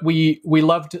thing. But we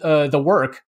loved the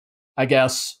work, I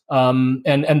guess. And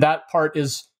that part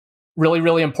is really,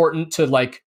 really important to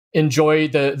like enjoy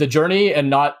the journey and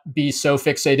not be so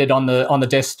fixated on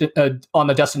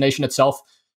the destination itself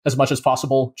as much as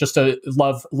possible. Just to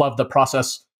love the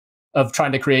process of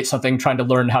trying to create something, trying to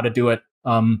learn how to do it.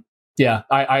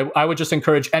 I would just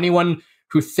encourage anyone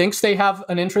who thinks they have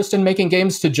an interest in making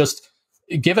games to just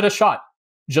give it a shot.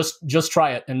 Just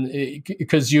try it, and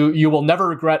because you will never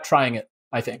regret trying it,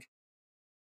 I think.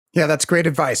 Yeah, that's great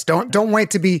advice. Don't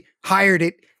wait to be hired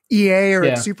at EA or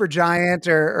at Supergiant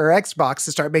or Xbox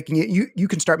to start making it. You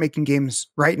can start making games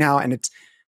right now, and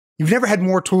you've never had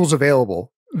more tools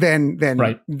available than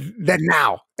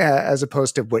now, as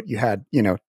opposed to what you had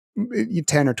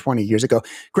 10 or 20 years ago.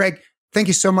 Greg, thank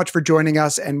you so much for joining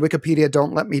us, and Wikipedia,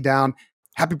 don't let me down.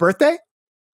 Happy birthday.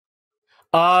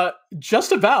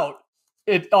 Just about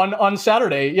it on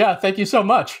Saturday. Yeah. Thank you so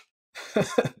much.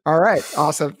 All right.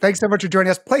 Awesome. Thanks so much for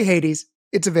joining us. Play Hades.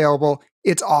 It's available.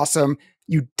 It's awesome.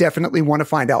 You definitely want to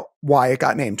find out why it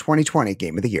got named 2020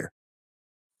 Game of the Year.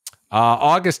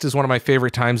 August is one of my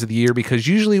favorite times of the year because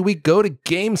usually we go to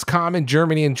Gamescom in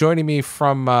Germany, and joining me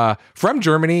from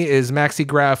Germany is Maxi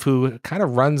Gräff, who kind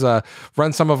of runs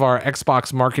some of our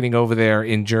Xbox marketing over there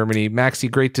in Germany. Maxi,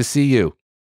 great to see you.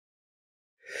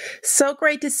 So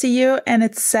great to see you. And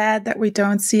it's sad that we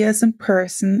don't see us in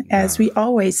person as we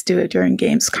always do during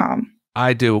Gamescom.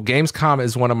 I do. Gamescom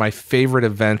is one of my favorite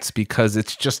events because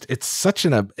it's such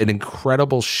an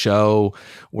incredible show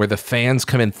where the fans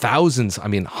come in, thousands, I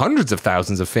mean, hundreds of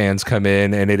thousands of fans come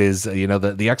in, and it is, the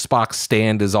Xbox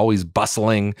stand is always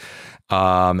bustling.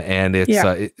 And we're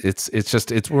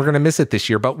going to miss it this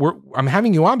year, but I'm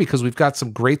having you on because we've got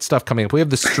some great stuff coming up. We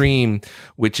have the stream,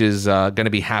 which is going to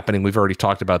be happening. We've already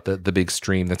talked about the big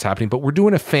stream that's happening, but we're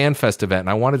doing a FanFest event, and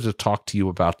I wanted to talk to you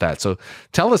about that. So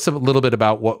tell us a little bit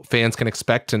about what fans can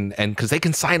expect, and because they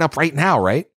can sign up right now,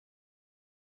 right?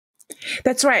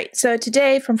 That's right. So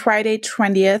today, from Friday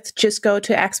 20th, just go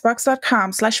to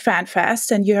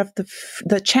xbox.com/fanfest and you have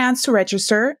the chance to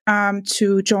register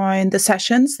to join the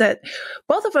sessions that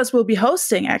both of us will be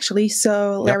hosting, actually.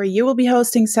 So Larry, you will be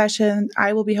hosting sessions,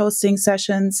 I will be hosting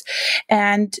sessions,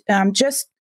 and just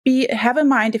have in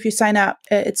mind, if you sign up,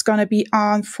 it's going to be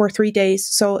on for 3 days.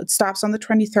 So it stops on the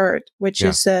 23rd, which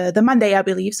is the Monday, I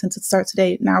believe, since it starts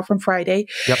today now from Friday.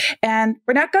 Yep. And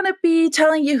we're not going to be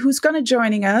telling you who's going to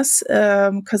joining us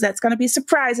because that's going to be a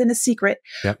surprise and a secret.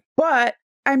 Yep. But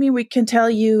I mean, we can tell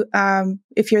you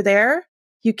if you're there,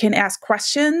 you can ask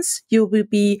questions. You will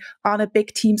be on a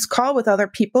big Teams call with other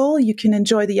people. You can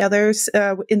enjoy the others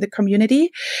in the community.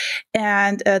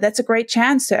 And that's a great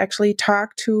chance to actually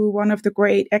talk to one of the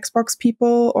great Xbox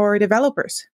people or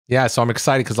developers. Yeah, so I'm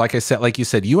excited because, like you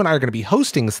said, you and I are going to be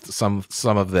hosting some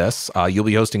of this. You'll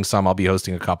be hosting some, I'll be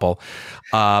hosting a couple,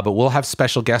 but we'll have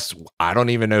special guests. I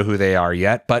don't even know who they are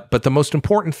yet, but the most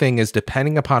important thing is,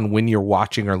 depending upon when you're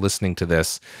watching or listening to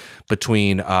this,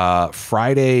 between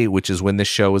Friday, which is when this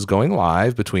show is going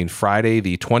live, between Friday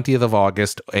the 20th of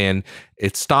August and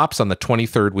it stops on the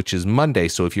 23rd, which is Monday.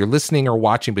 So if you're listening or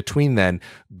watching between then,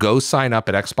 go sign up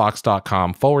at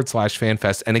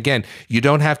xbox.com/fanfest. And again, you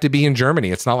don't have to be in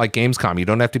Germany. It's not like Gamescom. You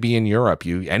don't have to be in Europe.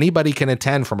 Anybody can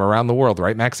attend from around the world,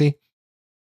 right, Maxi?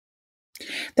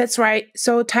 That's right.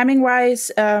 So timing wise,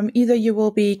 either you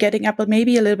will be getting up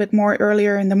maybe a little bit more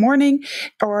earlier in the morning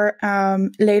or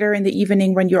later in the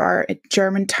evening when you are at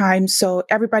German time. So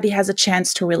everybody has a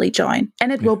chance to really join,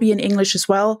 and it will be in English as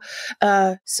well.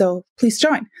 So please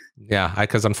join. Yeah,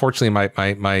 because unfortunately, my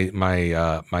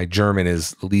German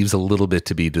leaves a little bit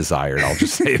to be desired. I'll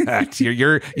just say that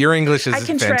your English is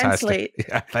fantastic. Translate.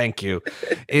 Yeah, thank you.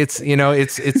 It's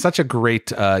such a great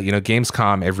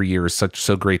Gamescom every year is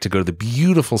so great to go to the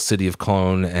beautiful city of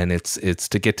Cologne, and it's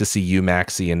to get to see you,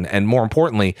 Maxi, and more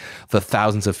importantly, the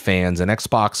thousands of fans. And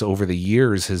Xbox over the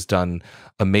years has done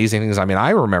amazing things. I mean,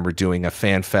 I remember doing a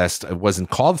FanFest. It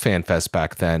wasn't called FanFest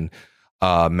back then,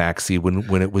 Maxi,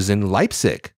 when it was in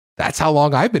Leipzig. That's how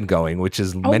long I've been going, which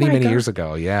is many years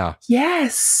ago. Yeah.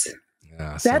 Yes.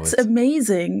 Yeah, so that's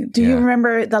amazing. Do you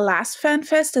remember the last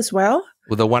FanFest as well?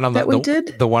 Well, the one on the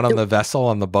one on the vessel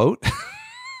on the boat.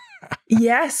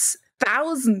 Yes.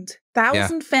 Thousand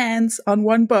fans on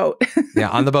one boat. Yeah,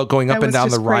 on the boat going up and down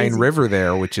the Rhine River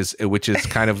there, which is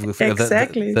kind of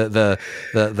exactly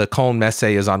the Cologne Messe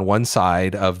is on one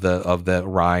side of the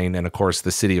Rhine, and of course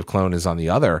the city of Cologne is on the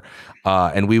other.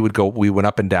 And we went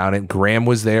up and down it. Graham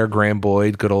was there, Graham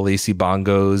Boyd, good old AC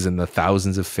Bongos, and the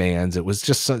thousands of fans. It was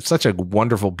just such a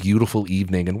wonderful, beautiful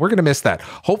evening, and we're gonna miss that.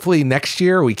 Hopefully next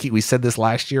year, we said this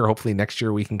last year. Hopefully next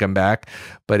year we can come back,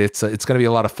 but it's gonna be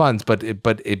a lot of fun. But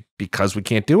because we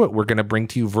can't do it, we're going to bring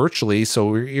to you virtually. So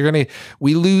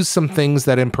we lose some things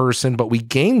that in person, but we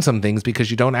gain some things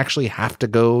because you don't actually have to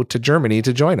go to Germany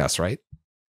to join us, right?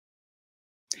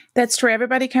 That's true.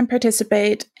 Everybody can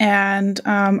participate, and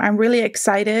I'm really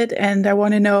excited. And I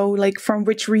want to know, from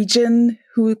which region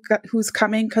who's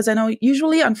coming, because I know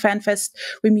usually on FanFest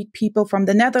we meet people from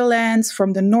the Netherlands,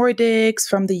 from the Nordics,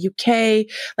 from the UK.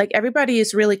 Everybody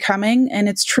is really coming, and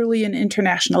it's truly an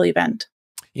international event.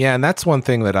 Yeah, and that's one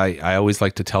thing that I always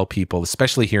like to tell people,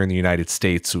 especially here in the United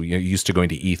States, who used to going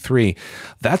to E3.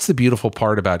 That's the beautiful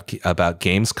part about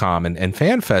Gamescom and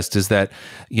FanFest is that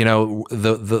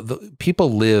the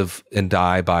people live and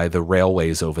die by the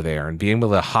railways over there, and being able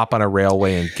to hop on a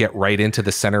railway and get right into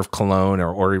the center of Cologne,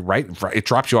 or right it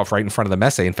drops you off right in front of the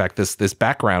Messe. In fact, this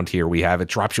background here it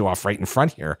drops you off right in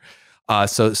front here.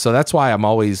 So that's why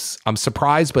I'm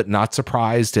surprised but not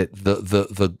surprised at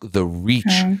the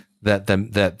reach that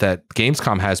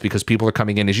Gamescom has, because people are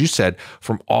coming in, as you said,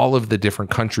 from all of the different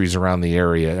countries around the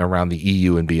area, around the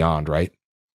EU and beyond, right?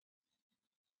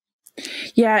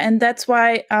 Yeah, and that's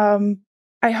why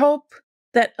I hope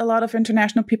that a lot of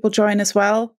international people join as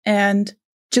well. And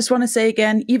just want to say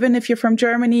again, even if you're from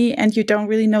Germany and you don't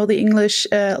really know the English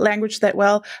language that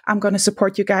well, I'm going to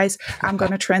support you guys. I'm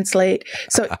going to translate.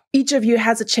 So each of you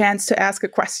has a chance to ask a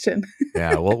question.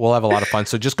 Yeah, we'll have a lot of fun.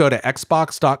 So just go to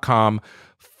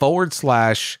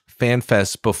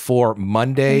xbox.com/fanfest before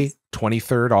Monday,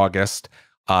 23rd August.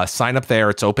 Sign up there.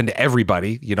 It's open to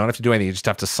everybody. You don't have to do anything. You just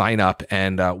have to sign up.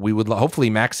 And we would hopefully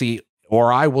Maxi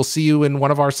or I will see you in one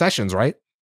of our sessions, right?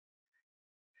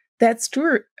 That's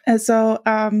true. So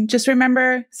just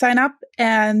remember, sign up,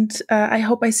 and I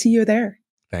hope I see you there.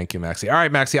 Thank you, Maxi. All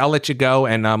right, Maxi, I'll let you go,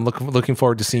 and I'm looking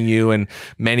forward to seeing you and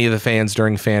many of the fans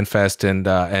during FanFest,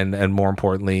 and more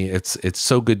importantly, it's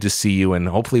so good to see you, and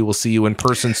hopefully we'll see you in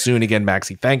person soon again,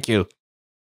 Maxi. Thank you.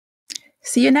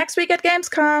 See you next week at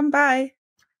Gamescom. Bye.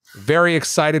 Very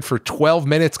excited for 12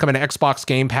 Minutes coming to Xbox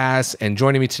Game Pass, and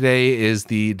joining me today is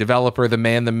the developer, the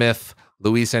man, the myth,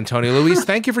 Luis Antonio. Luis,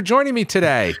 thank you for joining me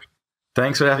today.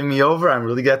 Thanks for having me over. I'm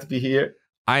really glad to be here.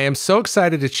 I am so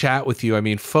excited to chat with you. I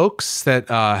mean, folks that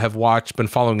have been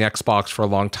following Xbox for a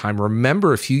long time,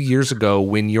 remember a few years ago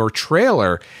when your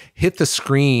trailer hit the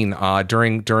screen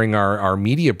during our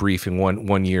media briefing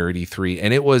one year at E3.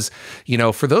 And it was,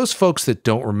 for those folks that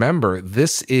don't remember,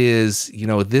 this is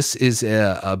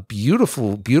a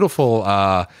beautiful,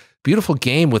 beautiful, beautiful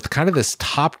game with kind of this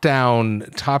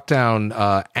top-down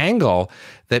angle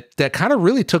that kind of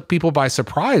really took people by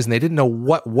surprise, and they didn't know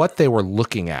what they were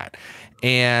looking at.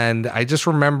 And I just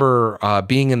remember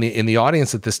being in the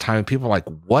audience at this time, and people were like,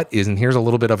 "What is?" And here's a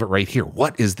little bit of it right here.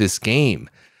 What is this game?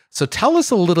 So tell us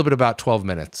a little bit about 12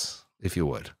 Minutes, if you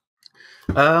would.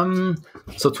 So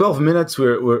 12 Minutes,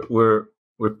 we're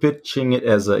pitching it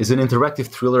as an interactive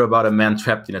thriller about a man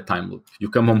trapped in a time loop. You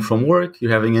come home from work,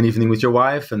 you're having an evening with your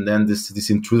wife, and then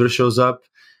this intruder shows up.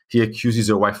 He accuses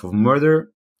your wife of murder.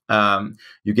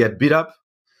 You get beat up.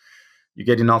 You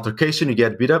get in an altercation, you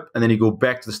get beat up, and then you go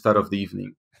back to the start of the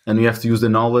evening. And you have to use the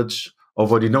knowledge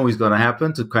of what you know is going to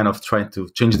happen to kind of try to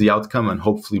change the outcome and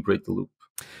hopefully break the loop.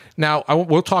 Now,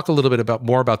 we'll talk a little bit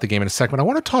more about the game in a second. I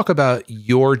want to talk about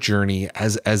your journey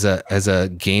as a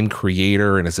game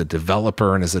creator and as a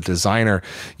developer and as a designer.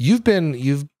 You've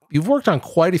worked on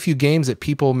quite a few games that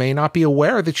people may not be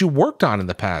aware that you worked on in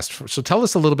the past. So tell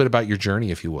us a little bit about your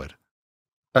journey, if you would.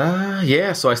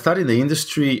 Yeah, so I started in the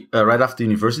industry right after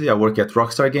university. I worked at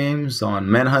Rockstar Games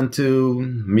on Manhunt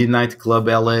 2, Midnight Club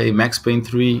LA, Max Payne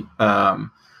 3.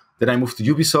 Then I moved to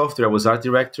Ubisoft, where I was art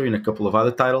director in a couple of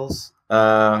other titles.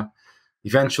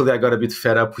 Eventually, I got a bit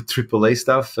fed up with AAA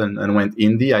stuff and went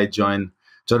indie. I joined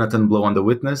Jonathan Blow on The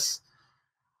Witness,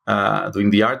 doing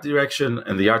the art direction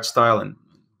and the art style, and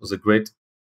it was a great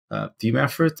team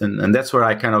effort. And that's where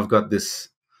I kind of got this.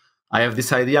 I have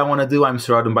this idea I want to do. I'm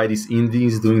surrounded by these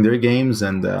indies doing their games,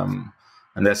 and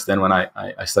that's then when I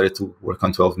started to work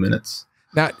on 12 Minutes.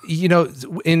 Now,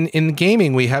 in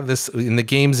gaming, we have this, in the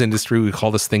games industry, we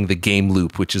call this thing the game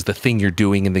loop, which is the thing you're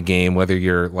doing in the game, whether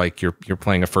you're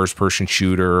playing a first-person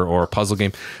shooter or a puzzle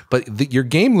game. But your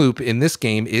game loop in this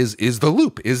game is the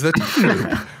loop, is the time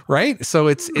loop, right? So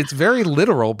it's very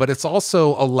literal, but it's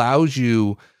also allows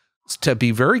you to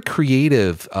be very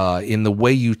creative in the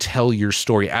way you tell your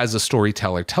story as a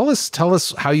storyteller. Tell us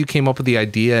how you came up with the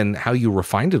idea and how you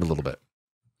refined it a little bit.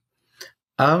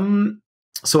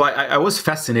 So I was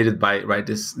fascinated by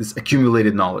this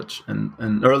accumulated knowledge,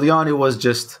 and early on it was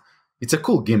just, it's a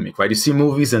cool gimmick, right? You see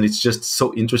movies and it's just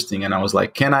so interesting, and I was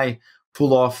like, can I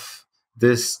pull off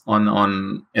this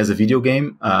on as a video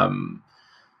game?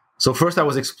 So first I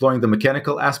was exploring the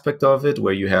mechanical aspect of it,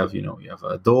 where you have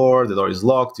a door, the door is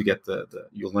locked,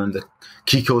 you learn the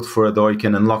key code for a door, you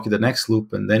can unlock the next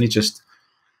loop, and then it just,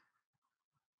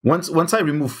 once I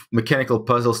remove mechanical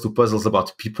puzzles to puzzles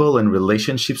about people and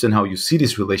relationships and how you see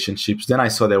these relationships, then I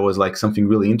saw there was like something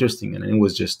really interesting, and it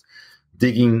was just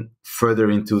digging further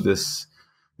into this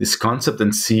concept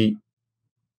and see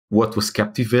what was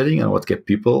captivating and what kept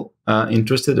people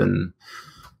interested, and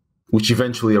which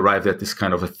eventually arrived at this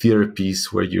kind of a theater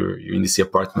piece where you're in this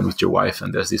apartment with your wife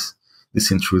and there's this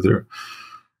intruder.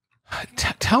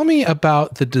 Tell me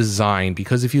about the design,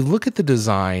 because if you look at the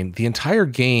design, the entire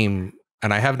game,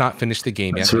 and I have not finished the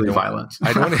game yet. It's really violent.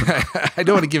 I don't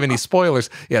want to give any spoilers.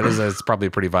 Yeah, it's probably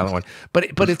a pretty violent one.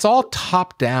 But it's all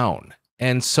top down.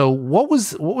 And so what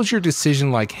was your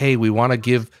decision like? Hey, we want to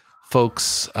give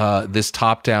folks this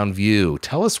top down view.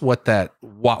 Tell us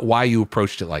why you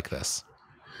approached it like this.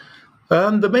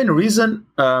 The main reason,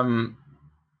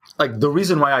 the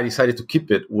reason why I decided to keep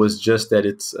it was just that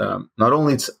it's not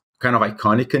only it's kind of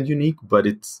iconic and unique, but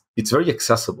it's very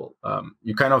accessible.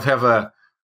 You kind of have a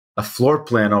floor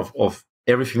plan of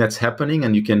everything that's happening,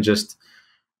 and you can just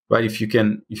right? If you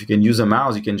can use a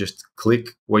mouse, you can just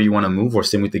click where you want to move, or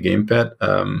same with the gamepad.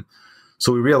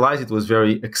 So we realized it was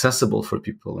very accessible for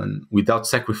people, and without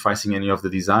sacrificing any of the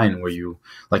design, where you,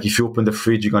 like, if you open the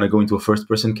fridge, you're going to go into a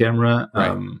first-person camera.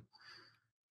 Right.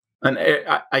 And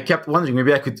I kept wondering,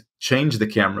 maybe I could change the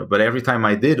camera, but every time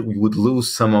I did, we would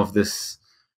lose some of this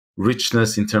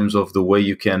richness in terms of the way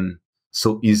you can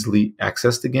so easily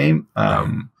access the game.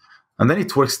 And then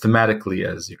it works thematically,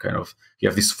 as you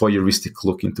have this voyeuristic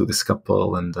look into this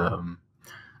couple, and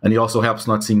it also helps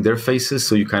not seeing their faces,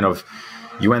 so you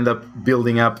end up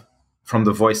building up from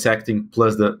the voice acting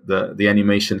plus the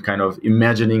animation, kind of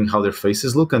imagining how their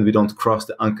faces look, and we don't cross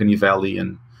the uncanny valley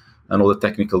and all the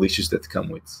technical issues that come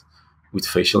with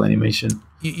facial animation.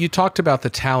 You talked about the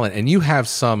talent, and you have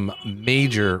some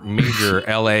major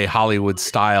LA Hollywood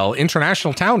style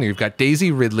international talent. You've got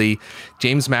Daisy Ridley,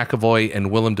 James McAvoy, and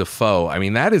Willem Dafoe. I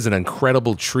mean, that is an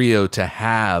incredible trio to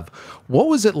have. What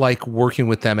was it like working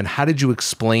with them, and how did you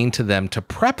explain to them to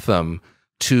prep them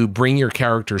to bring your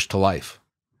characters to life?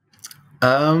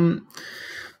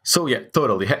 So yeah,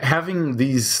 totally. Having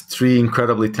these three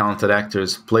incredibly talented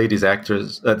actors play these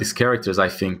characters, I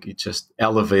think it just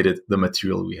elevated the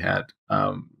material we had.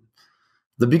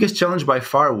 The biggest challenge by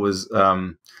far was,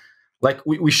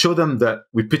 we showed them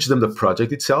we pitched them the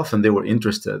project itself, and they were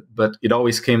interested. But it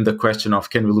always came the question of,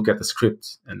 can we look at the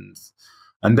script?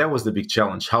 And that was the big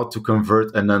challenge: how to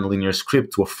convert a nonlinear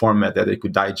script to a format that they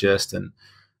could digest and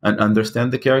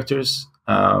understand the characters.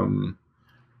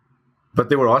 But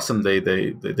they were awesome. They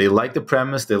liked the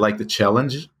premise, they liked the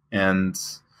challenge, and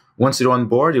once they're on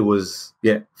board, it was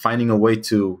finding a way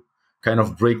to kind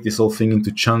of break this whole thing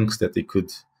into chunks that they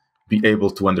could be able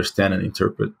to understand and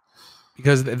interpret.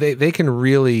 Because they can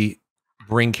really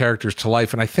bring characters to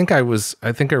life. And I think I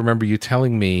remember you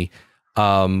telling me,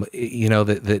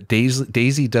 that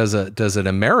Daisy does an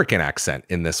American accent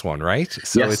in this one, right?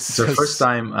 So yes, it's her first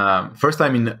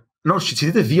time in. No, she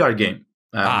did a VR game.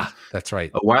 That's right.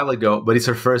 A while ago, but it's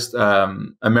her first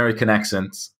American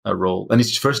accent role, and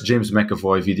it's first James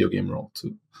McAvoy video game role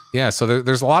too. Yeah, so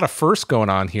there's a lot of firsts going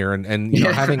on here, and you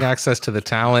know, having access to the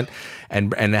talent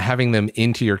and having them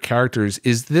into your characters.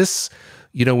 Is this,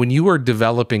 when you were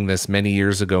developing this many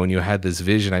years ago and you had this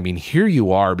vision, I mean, here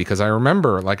you are, because I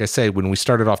remember, like I say, when we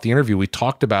started off the interview, we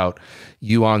talked about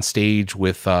you on stage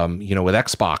with, with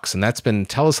Xbox, and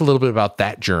tell us a little bit about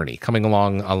that journey, coming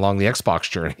along the Xbox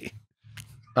journey.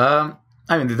 I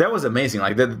mean, that was amazing.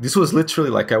 Like this was literally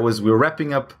like we were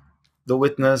wrapping up The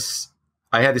Witness.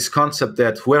 I had this concept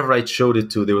that whoever I showed it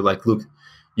to, they were like, look,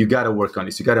 you got to work on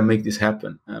this. You got to make this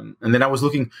happen. And then I was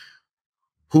looking,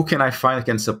 who can I find that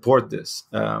can support this?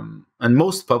 And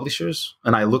most publishers,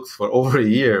 and I looked for over a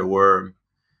year, were,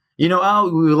 we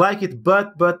like it,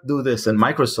 but do this. And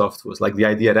Microsoft was like the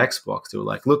idea at Xbox. They were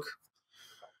like, look,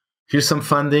 here's some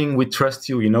funding. We trust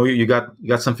you. You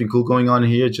got something cool going on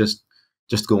here. Just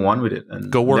go on with it and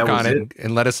go work on it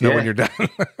and let us know when you're done.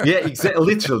 Yeah, exactly.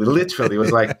 Literally, it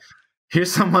was like,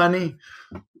 here's some money,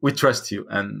 we trust you,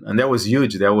 and that was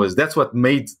huge. That's what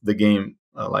made the game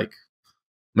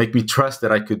make me trust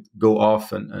that I could go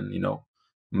off and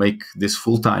make this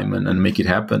full time and make it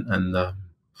happen. And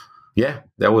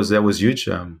that was huge.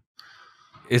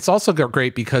 It's also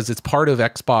great because it's part of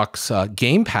Xbox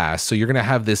Game Pass, so you're going to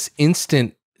have this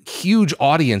instant huge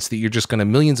audience that you're just going to,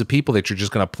 millions of people that you're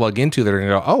just going to plug into that are going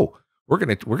to go, oh, we're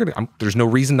going to, there's no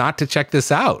reason not to check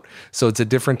this out. So it's a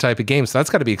different type of game. So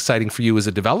that's got to be exciting for you as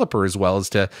a developer, as well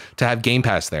as to have Game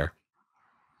Pass there.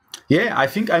 Yeah, I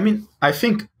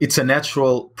think it's a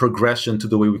natural progression to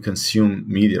the way we consume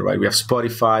media, right? We have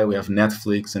Spotify, we have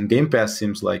Netflix, and Game Pass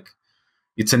seems like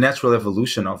it's a natural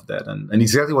evolution of that. And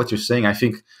exactly what you're saying, I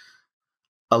think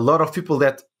a lot of people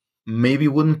that maybe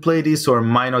wouldn't play this or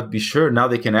might not be sure, now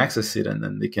they can access it, and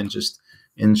then they can just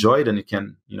enjoy it, and it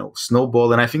can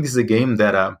snowball. And I think this is a game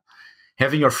that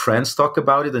having your friends talk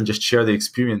about it and just share the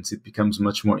experience, it becomes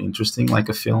much more interesting, like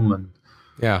a film.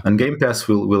 And Game Pass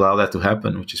will allow that to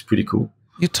happen, which is pretty cool.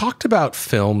 You talked about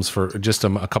films for just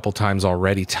a couple times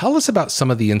already. Tell us about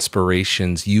some of the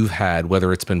inspirations you've had,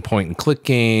 whether it's been point and click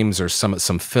games or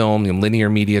some film and linear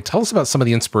media. Tell us about some of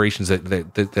the inspirations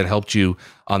that helped you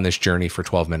on this journey for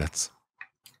 12 minutes.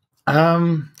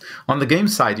 On the game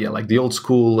side, like the old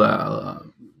school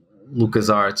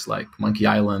LucasArts, like Monkey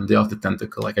Island, Day of the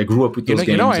Tentacle. Like I grew up with those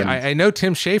games. I know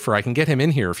Tim Schafer. I can get him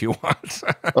in here if you want.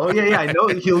 Oh yeah, I know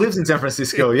he lives in San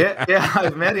Francisco. Yeah,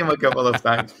 I've met him a couple of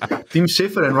times. Tim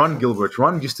Schafer and Ron Gilbert.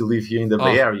 Ron used to live here in the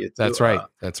Bay Area too. That's right.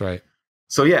 That's right.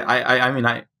 So yeah,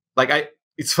 I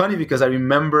it's funny because I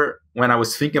remember when I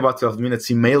was thinking about 12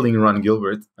 minutes emailing Ron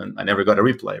Gilbert, and I never got a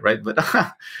reply, right? But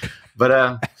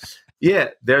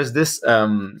Yeah, there's this.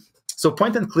 So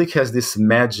point and click has this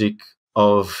magic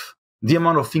of the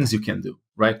amount of things you can do,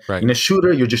 right? In a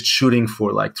shooter, you're just shooting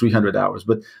for like 300 hours.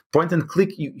 But point and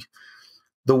click,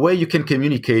 the way you can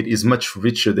communicate is much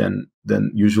richer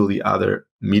than usually other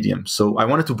mediums. So I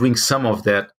wanted to bring some of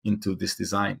that into this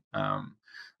design.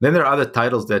 Then there are other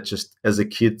titles that just, as a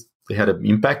kid, they had an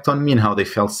impact on me and how they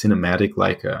felt cinematic,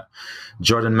 like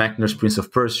Jordan Mechner's Prince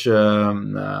of Persia,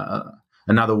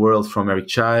 Another World from Eric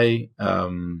Chai,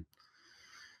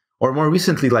 or more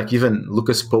recently, like even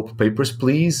Lucas Pope Papers,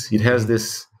 Please. It has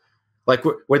this, like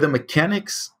where the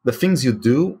mechanics, the things you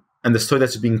do, and the story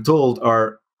that's being told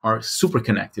are super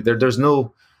connected. There's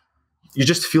no, you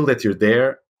just feel that you're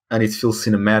there, and it feels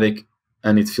cinematic,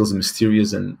 and it feels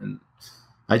mysterious, and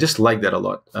I just like that a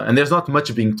lot. And there's not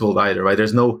much being told either, right?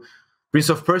 There's no Prince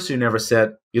of Persia. You never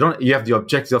said you have the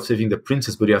objective of saving the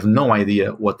princess, but you have no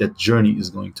idea what that journey is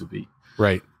going to be.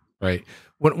 Right.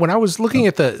 When I was looking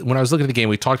at the game,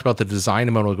 we talked about the design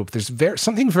a moment ago, but there's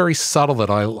something very subtle that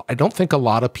I don't think a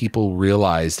lot of people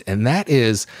realized, and that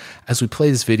is, as we play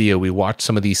this video, we watch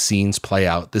some of these scenes play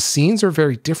out. The scenes are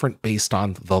very different based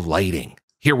on the lighting.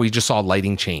 Here we just saw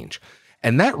lighting change.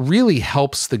 And that really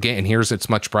helps the game. And here's it's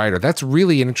much brighter. That's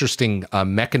really an interesting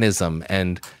mechanism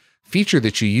and feature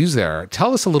that you use there.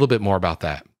 Tell us a little bit more about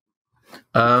that.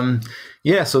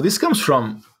 Yeah, so this comes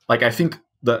from, like, I think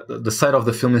the side of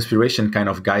the film inspiration kind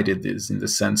of guided this in the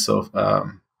sense of,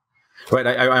 right,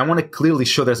 I want to clearly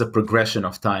show there's a progression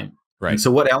of time. Right. And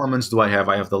so what elements do I have?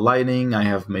 I have the lighting, I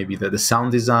have maybe the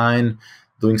sound design,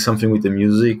 doing something with the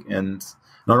music, and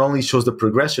not only shows the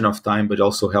progression of time, but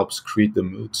also helps create the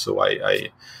mood. So I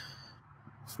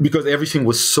because everything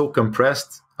was so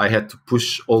compressed, I had to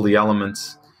push all the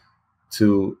elements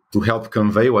to help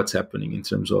convey what's happening in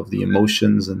terms of the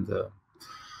emotions and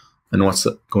what's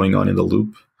going on in the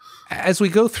loop. As we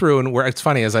go through, and it's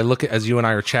funny, as you and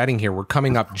I are chatting here, we're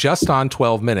coming up just on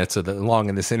 12 minutes long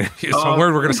in this interview. So I'm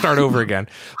worried we're going to start over again.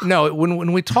 No,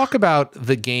 when we talk about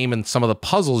the game and some of the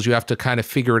puzzles, you have to kind of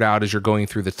figure it out as you're going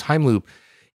through the time loop.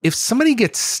 If somebody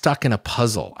gets stuck in a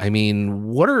puzzle, I mean,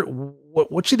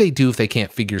 what should they do if they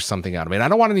can't figure something out? I mean, I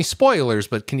don't want any spoilers,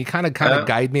 but can you kind of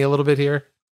guide me a little bit here?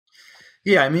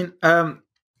 Yeah, I mean,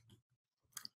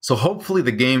 so hopefully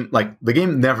the game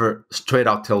never straight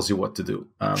out tells you what to do.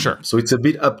 Sure. So it's a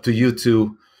bit up to you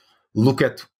to look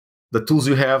at the tools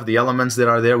you have, the elements that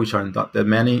are there, which are not that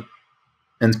many,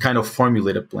 and kind of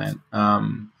formulate a plan.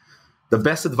 The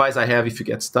best advice I have if you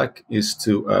get stuck is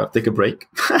to take a break.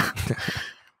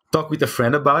 Talk with a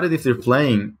friend about it if they're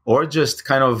playing, or just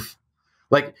kind of,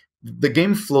 like, the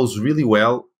game flows really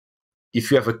well if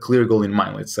you have a clear goal in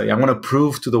mind. Let's say I want to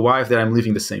prove to the wife that I'm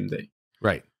leaving the same day.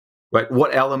 Right.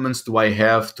 What elements do I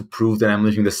have to prove that I'm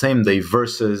leaving the same day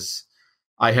versus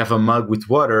I have a mug with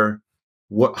water.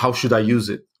 How should I use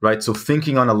it? Right. So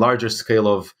thinking on a larger scale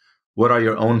of what are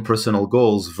your own personal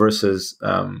goals versus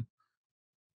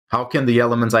how can the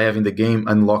elements I have in the game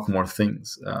unlock more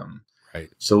things? Right.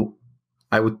 So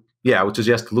I would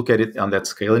suggest look at it on that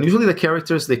scale. And usually the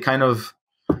characters, they kind of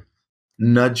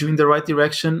nudge you in the right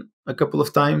direction a couple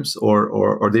of times,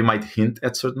 or they might hint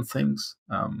at certain things.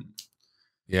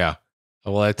 Yeah.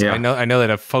 Well, I know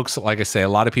that if folks, like I say, a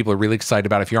lot of people are really excited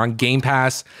about it. If you're on Game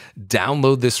Pass,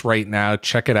 download this right now.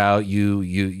 Check it out.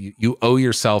 You owe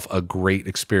yourself a great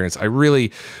experience. I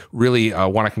really, really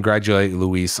want to congratulate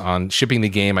Luis on shipping the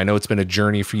game. I know it's been a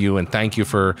journey for you, and thank you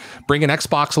for bringing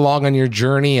Xbox along on your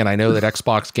journey. And I know that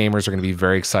Xbox gamers are going to be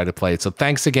very excited to play it. So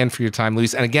thanks again for your time,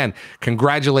 Luis. And again,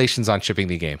 congratulations on shipping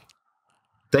the game.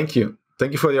 Thank you.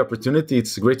 Thank you for the opportunity.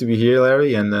 It's great to be here,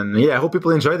 Larry. And then, I hope people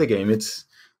enjoy the game.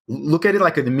 Look at it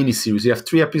like a mini series. You have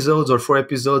 3 episodes or 4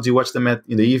 episodes. You watch them in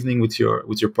the evening with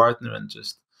your partner, and you're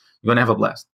gonna have a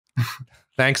blast.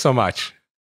 Thanks so much.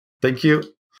 Thank you.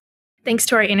 Thanks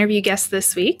to our interview guests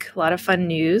this week. A lot of fun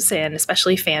news, and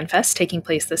especially FanFest taking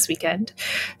place this weekend.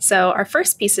 So our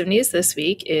first piece of news this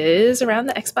week is around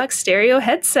the Xbox Stereo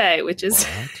headset, which is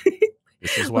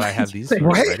this is what I have these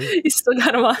ready. You still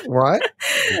got them on. What?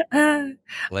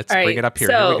 Let's bring it up here.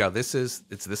 Here we go. It's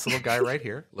this little guy right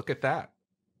here. Look at that.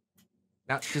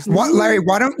 Now, Larry,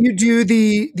 why don't you do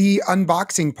the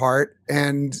unboxing part,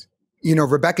 and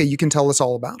Rebecca, you can tell us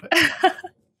all about it.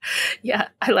 Yeah,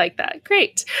 I like that.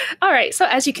 Great. All right. So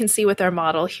as you can see with our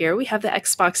model here, we have the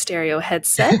Xbox Stereo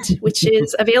headset, which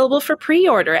is available for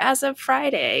pre-order as of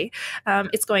Friday.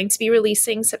 It's going to be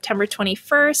releasing September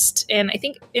 21st. And I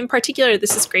think in particular,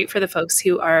 this is great for the folks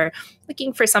who are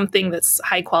looking for something that's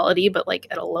high quality, but like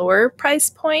at a lower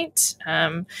price point.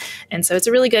 And so it's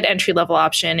a really good entry-level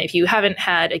option. If you haven't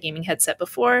had a gaming headset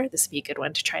before, this would be a good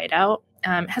one to try it out.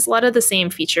 Has a lot of the same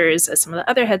features as some of the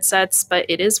other headsets, but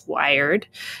it is wired.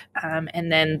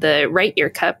 And then the right ear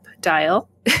cup dial,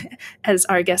 as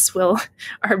our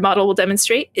model will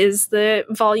demonstrate, is the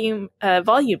volume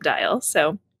dial.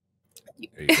 So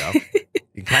there you go.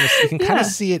 You can kind of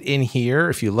see it in here.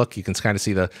 If you look, you can kind of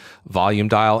see the volume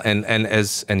dial, and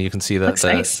you can see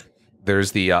nice.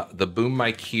 There's the boom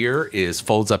mic here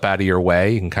folds up out of your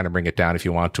way. You can kind of bring it down if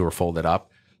you want to, or fold it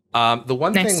up. The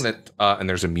one thing that and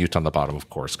there's a mute on the bottom, of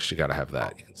course, because you got to have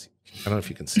that. You can see, I don't know if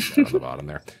you can see that on the bottom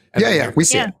there. And we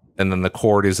see it. And then the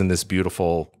cord is in this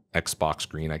beautiful Xbox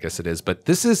screen, I guess it is. But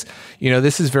this is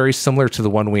very similar to the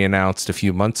one we announced a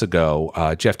few months ago.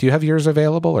 Jeff, do you have yours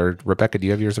available, or Rebecca, do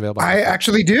you have yours available? I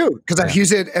actually do, because I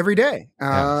use it every day.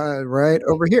 Right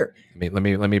over here. Let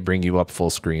me bring you up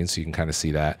full screen so you can kind of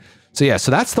see that. So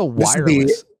so that's the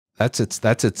wireless. That's its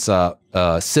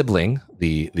sibling,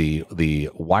 the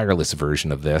wireless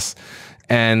version of this,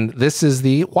 and this is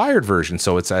the wired version.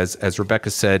 So it's as Rebecca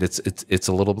said, it's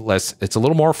a little less, it's a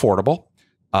little more affordable,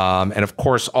 and of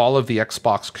course all of the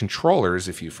Xbox controllers,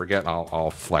 if you forget,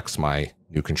 I'll flex my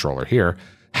new controller here,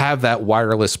 have that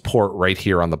wireless port right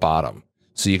here on the bottom.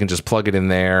 So you can just plug it in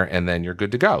there and then you're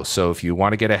good to go. So if you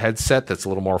want to get a headset that's a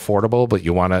little more affordable, but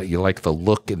you like the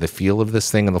look and the feel of this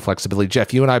thing and the flexibility.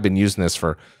 Jeff, you and I have been using this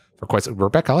for quite some.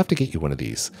 Rebecca, I'll have to get you one of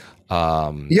these. You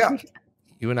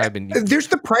and I have been. There's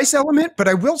the price element, but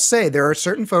I will say there are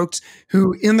certain folks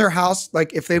who in their house,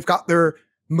 like if they've got their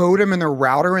modem and their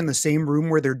router in the same room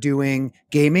where they're doing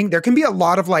gaming, there can be a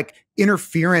lot of like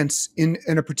interference in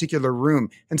a particular room.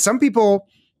 And some people,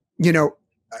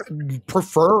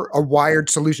 prefer a wired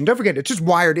solution. Don't forget, it's just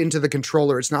wired into the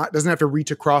controller. Doesn't have to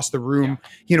reach across the room,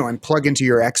 and plug into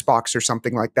your Xbox or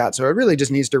something like that. So it really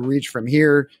just needs to reach from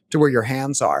here to where your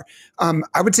hands are.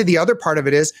 I would say the other part of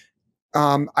it is,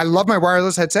 I love my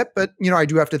wireless headset, but I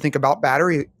do have to think about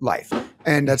battery life.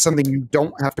 And that's something you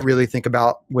don't have to really think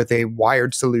about with a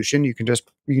wired solution. You can just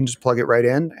plug it right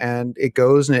in and it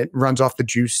goes and it runs off the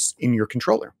juice in your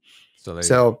controller.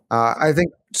 So I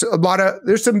think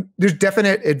there's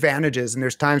definite advantages, and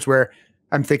there's times where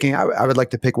I'm thinking I would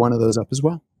like to pick one of those up as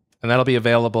well. And that'll be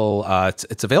available.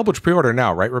 It's available to pre-order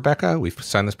now, right, Rebecca? We've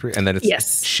signed this and then it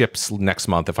ships next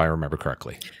month, if I remember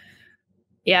correctly.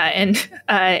 Yeah,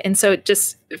 and so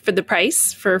just for the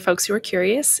price, for folks who are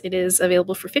curious, it is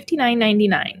available for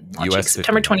 $59.99, launching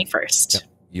September 21st. Yep.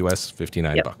 US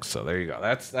 $59. So there you go.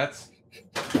 That's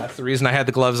the reason I had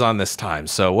the gloves on this time.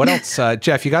 So what else,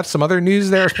 Jeff? You got some other news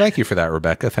there? Thank you for that,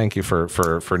 Rebecca. Thank you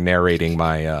for narrating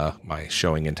my my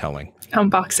showing and telling.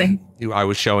 Unboxing. I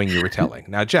was showing, you were telling.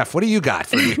 Now, Jeff, what do you got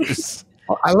for news?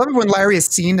 I love it when Larry is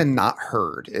seen and not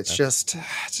heard. It's just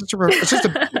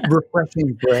a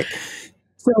refreshing break.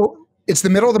 So it's the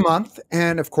middle of the month,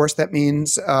 and of course that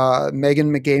means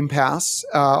Megan McGame Pass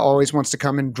always wants to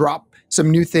come and drop some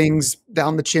new things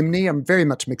down the chimney. I'm very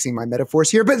much mixing my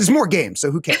metaphors here, but there's more games, so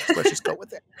who cares? Let's just go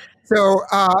with it. So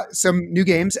some new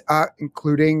games,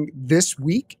 including this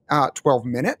week, 12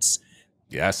 Minutes.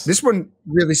 Yes. This one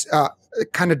really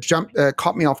kind of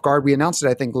caught me off guard. We announced it,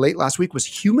 I think, late last week, was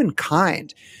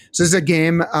Humankind. So this is a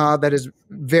game that is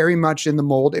very much in the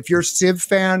mold. If you're a Civ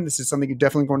fan, this is something you're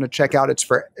definitely going to check out. It's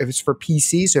for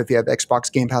PC. So if you have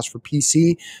Xbox Game Pass for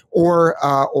PC or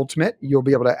Ultimate, you'll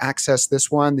be able to access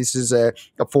this one. This is a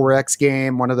 4X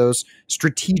game, one of those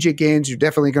strategic games. You're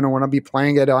definitely going to want to be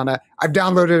playing it I've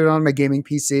downloaded it on my gaming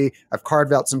PC. I've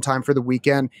carved out some time for the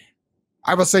weekend.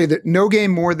 I will say that no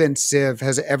game more than Civ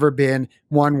has ever been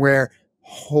one where,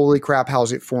 holy crap,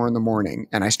 how's it 4 a.m?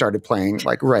 And I started playing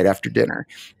like right after dinner.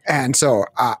 And so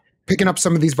picking up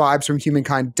some of these vibes from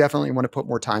Humankind, definitely want to put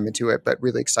more time into it, but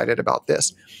really excited about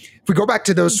this. If we go back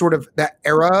to those sort of that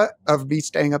era of me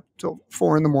staying up till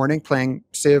 4 a.m. playing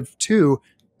Civ 2,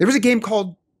 there was a game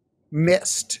called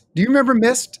Myst. Do you remember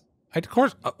Myst? Of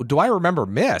course. Do I remember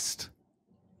Myst?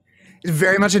 It's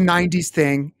very much a 90s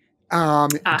thing.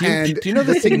 Do you know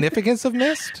the significance of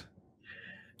Myst?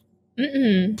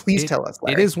 Please tell us,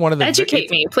 Larry. It is one of the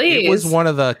educate me, please. It was one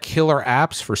of the killer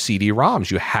apps for CD-ROMs.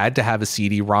 You had to have a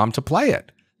CD-ROM to play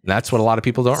it. And that's what a lot of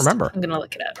people don't remember. I'm gonna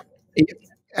look it up.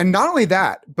 And not only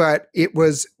that, but it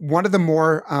was one of the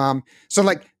more so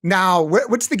like now,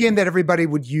 what's the game that everybody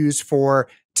would use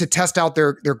to test out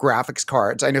their graphics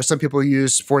cards? I know some people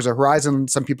use Forza Horizon,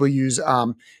 some people use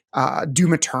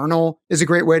Doom Eternal is a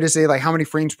great way to say like how many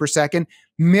frames per second.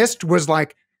 Myst was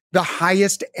like the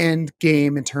highest end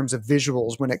game in terms of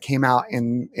visuals when it came out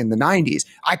in the 90s.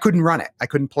 I couldn't run it. I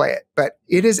couldn't play it, but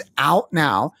it is out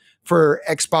now for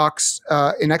Xbox,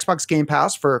 in Xbox Game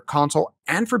Pass for console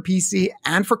and for PC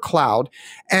and for cloud.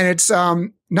 And it's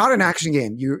not an action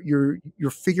game. You're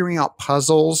figuring out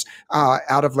puzzles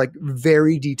out of like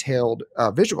very detailed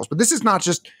visuals. But this is not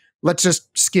just let's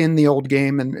just skin the old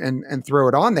game and throw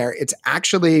it on there. It's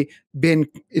actually been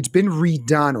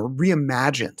redone or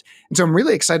reimagined. And so I'm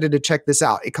really excited to check this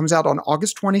out. It comes out on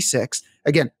August 26th.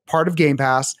 Again, part of Game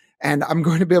Pass. And I'm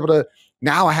going to be able to,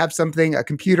 now I have something, a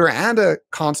computer and a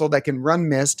console that can run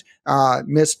Myst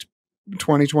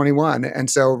 2021.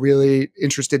 And so really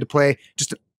interested to play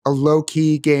just a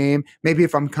low-key game. Maybe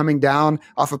if I'm coming down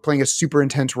off of playing a super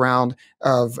intense round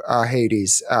of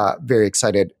Hades, very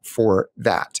excited for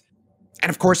that. And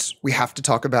of course, we have to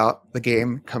talk about the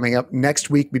game coming up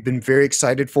next week. We've been very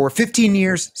excited for 15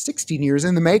 years, 16 years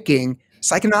in the making,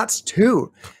 Psychonauts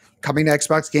 2, coming to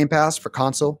Xbox Game Pass for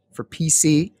console, for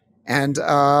PC, and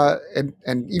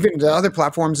even the other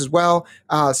platforms as well.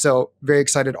 So very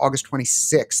excited. August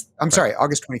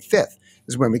 25th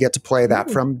is when we get to play that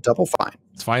from Double Fine.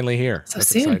 It's finally here. So That's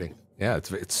soon. exciting. Yeah,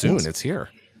 it's soon. Yes. It's here.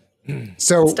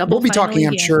 So we'll be talking,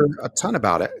 I'm sure, a ton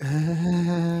about it.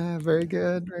 Very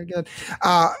good. Very good.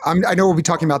 I know we'll be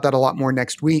talking about that a lot more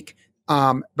next week.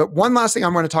 But one last thing I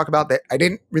want to talk about that I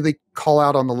didn't really call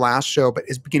out on the last show, but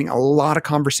is beginning a lot of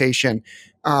conversation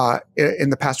in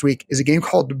the past week, is a game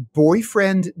called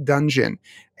Boyfriend Dungeon.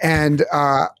 And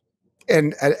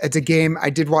it's a game,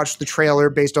 I did watch the trailer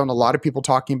based on a lot of people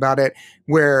talking about it,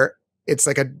 where it's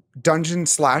like a dungeon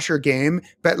slasher game,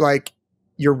 but like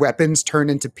your weapons turn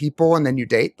into people and then you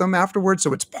date them afterwards.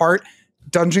 So it's part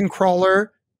dungeon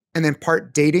crawler and then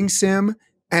part dating sim.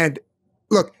 And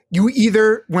look,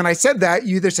 when I said that,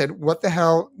 you either said, what the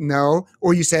hell? No.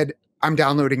 Or you said, I'm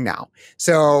downloading now.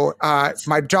 So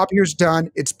my job here is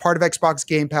done. It's part of Xbox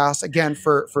Game Pass, again,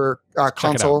 for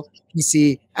console,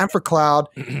 PC, and for cloud.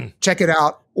 Check it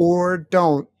out or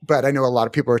don't. But I know a lot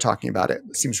of people are talking about it.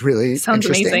 It seems really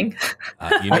interesting.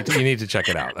 Amazing. You need to check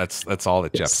it out. That's all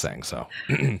that Jeff's saying. So,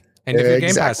 and if you're a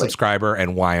Game Pass subscriber,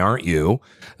 and why aren't you?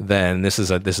 Then this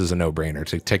is a no-brainer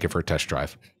to take it for a test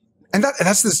drive. And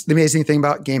that's the amazing thing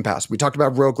about Game Pass. We talked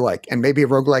about roguelike, and maybe a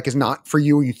roguelike is not for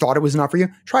you. You thought it was not for you.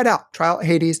 Try it out. Try out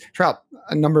Hades. Try out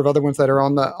a number of other ones that are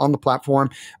on the platform.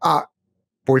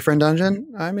 Boyfriend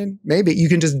Dungeon. I mean, maybe you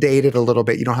can just date it a little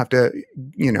bit. You don't have to,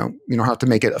 you don't have to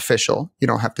make it official. You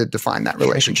don't have to define that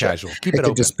relationship. Casual. Keep it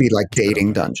open. Could just be like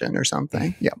dating dungeon or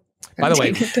something. Yeah. By the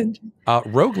way,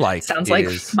 roguelike sounds like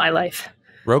my life.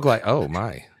 Roguelike. Oh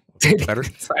my. Better.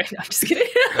 Sorry, I'm just kidding.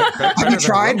 Have you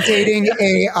tried dating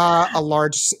a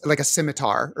large, like a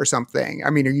scimitar or something?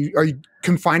 I mean, are you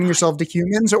confining yourself to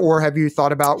humans, or have you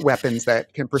thought about weapons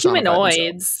that can personify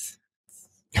humanoids?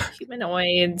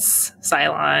 Humanoids,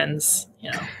 Cylons,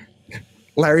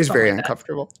 Larry's very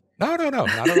uncomfortable. No, not at all.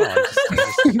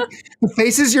 The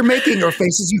faces you're making are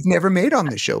faces you've never made on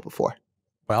this show before.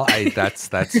 Well,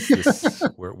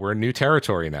 we're in new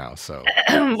territory now. So,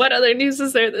 what other news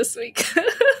is there this week?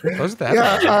 Those are the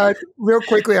headlines. Real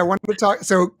quickly, I wanted to talk.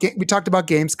 So, we talked about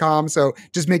Gamescom. So,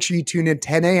 just make sure you tune in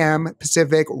 10 a.m.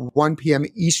 Pacific, 1 p.m.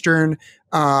 Eastern.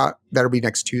 That'll be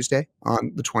next Tuesday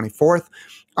on the 24th.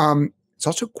 It's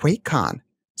also QuakeCon.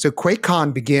 So,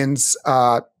 QuakeCon begins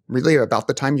really about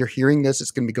the time you're hearing this.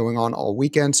 It's going to be going on all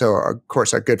weekend. So, of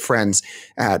course, our good friends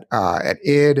at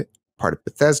id, part of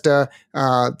Bethesda,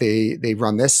 they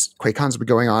run this. QuakeCon's been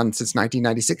going on since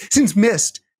 1996. Since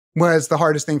Myst was the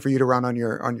hardest thing for you to run on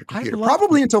your computer,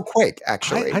 probably until Quake.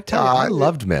 Actually, I tell you, I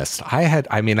loved Myst.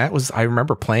 I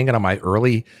remember playing it on my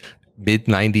early mid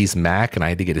 90s Mac, and I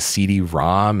had to get a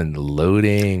CD-ROM and the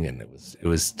loading, and it was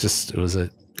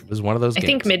one of those. I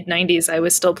think mid 90s, I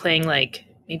was still playing like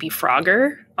maybe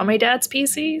Frogger on my dad's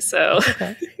PC. So.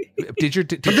 Okay. Did your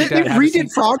dad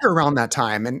redid Frogger around that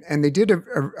time, and they did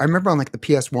I remember on like the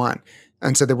PS1,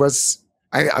 and so there was.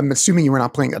 I'm assuming you were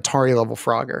not playing Atari level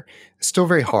Frogger. It's still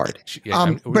very hard. Yeah,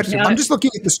 I'm just looking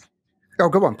at this. Oh,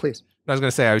 go on, please. I was going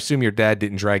to say, I assume your dad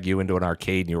didn't drag you into an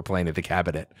arcade and you were playing at the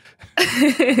cabinet.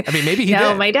 I mean, maybe he did.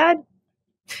 No, my dad.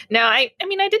 No, I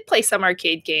did play some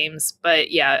arcade games,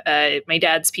 but yeah, my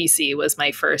dad's PC was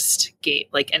my first game,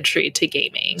 like entry to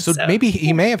gaming. So maybe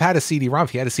he may have had a CD-ROM. If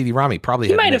he had a CD-ROM,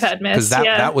 he might have had Myst,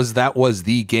 because that was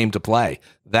the game to play.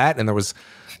 That, and I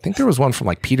think there was one from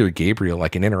like Peter Gabriel,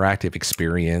 like an interactive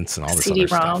experience and all this other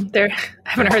stuff. I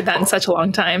haven't heard that in such a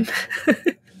long time.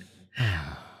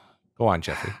 Go on,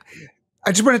 Jeffrey.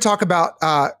 I just want to talk about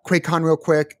QuakeCon real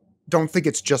quick. Don't think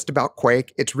it's just about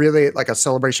Quake. It's really like a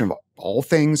celebration of all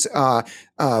things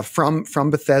from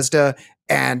Bethesda.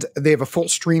 And they have a full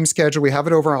stream schedule. We have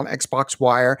it over on Xbox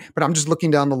Wire, but I'm just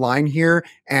looking down the line here,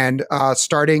 and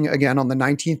starting again on the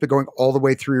 19th, but going all the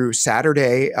way through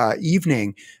Saturday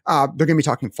evening, they're going to be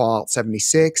talking Fallout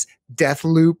 76,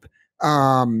 Deathloop,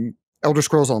 Elder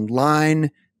Scrolls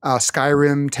Online,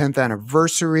 Skyrim 10th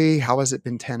anniversary. How has it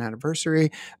been 10th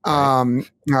anniversary?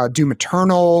 Doom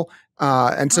Eternal.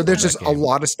 And so there's just a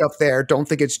lot of stuff there. Don't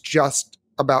think it's just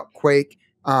about Quake.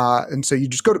 And so you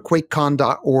just go to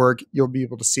quakecon.org. You'll be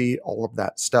able to see all of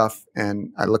that stuff.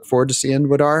 And I look forward to seeing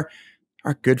what our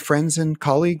good friends and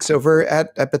colleagues over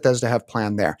at Bethesda have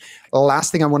planned there. The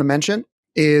last thing I want to mention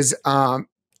is,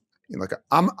 look,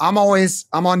 I'm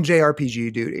on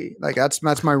JRPG duty. Like that's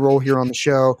my role here on the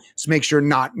show. Just make sure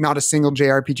not a single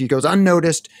JRPG goes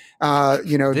unnoticed.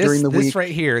 During the week. This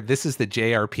right here, this is the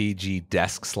JRPG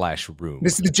desk/room.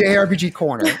 This is the JRPG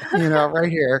corner. Right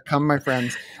here. Come, my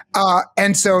friends.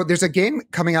 And so there's a game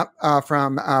coming up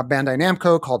from Bandai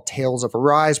Namco called Tales of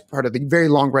Arise, part of the very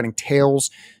long-running Tales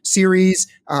series.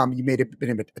 You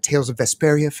been a Tales of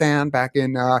Vesperia fan back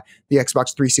in the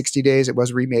Xbox 360 days. It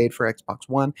was remade for Xbox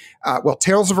One. Well,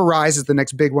 Tales of Arise is the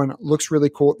next big one. Looks really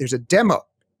cool. There's a demo,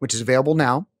 which is available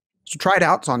now. So try it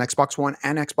out. It's on Xbox One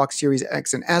and Xbox Series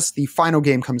X and S. The final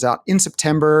game comes out in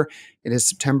September. It is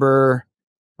September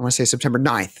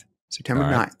 9th. September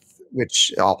 9th,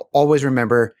 which I'll always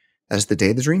remember as the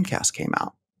day the Dreamcast came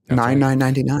out.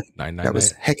 9/9/99. That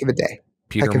was a heck of a day.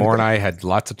 Peter Moore and I had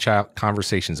lots of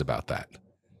conversations about that.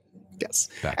 Yes.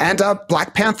 And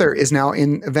Black Panther is now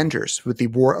in Avengers with the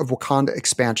War of Wakanda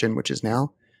expansion, which is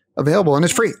now available and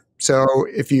it's free. So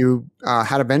if you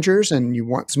had Avengers and you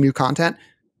want some new content,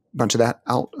 a bunch of that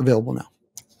out available now.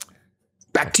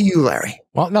 Back to you, Larry.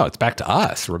 Well, no, it's back to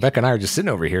us. Rebecca and I are just sitting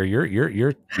over here. You're in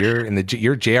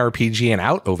you're JRPG and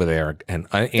out over there, and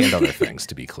other things.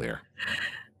 To be clear,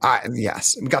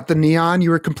 yes, we got the neon. You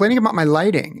were complaining about my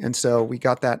lighting, and so we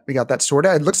got that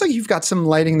sorted. It looks like you've got some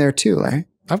lighting there too, Larry.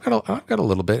 I've got a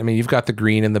little bit. I mean, you've got the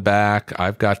green in the back.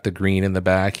 I've got the green in the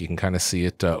back. You can kind of see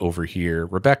it over here.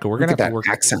 Rebecca, we're gonna have to work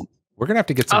accent. We're going to have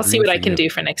to get some. I'll see what I can do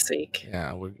for next week.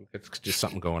 Yeah, it's just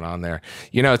something going on there.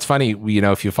 It's funny,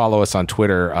 if you follow us on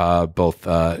Twitter, both,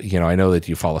 I know that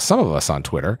you follow some of us on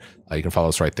Twitter. You can follow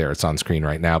us right there. It's on screen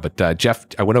right now. But Jeff,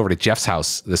 I went over to Jeff's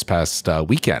house this past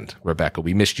weekend, Rebecca.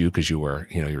 We missed you because you were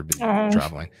busy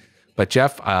traveling. But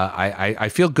Jeff, I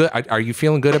feel good. Are you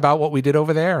feeling good about what we did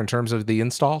over there in terms of the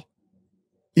install?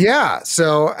 Yeah.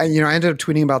 So, I ended up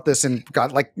tweeting about this and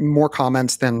got more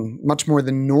comments much more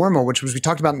than normal, which was we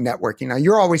talked about networking. Now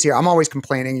you're always here. I'm always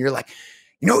complaining. You're like,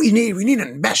 what we need a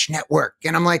mesh network.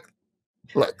 And I'm like,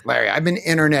 look, Larry, I've been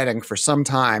interneting for some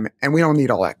time and we don't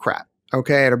need all that crap.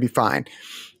 Okay. It'll be fine.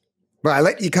 But I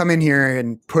let you come in here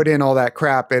and put in all that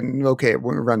crap and okay, it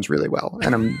runs really well.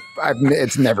 And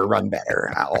it's never run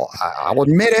better. I'll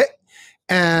admit it.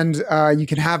 And you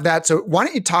can have that. So why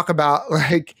don't you talk about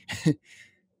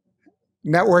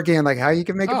networking and how you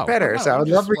can make it better. So I would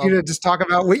love for you to just talk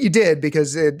about what you did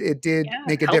because it did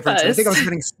make a difference. I think I was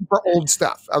running super old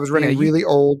stuff. I was running really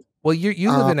old. Well,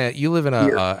 you live in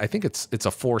a I think it's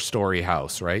a 4-story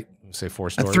house, right? You say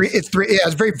 4 stories. It's 3. Yeah,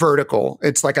 it's very vertical.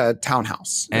 It's like a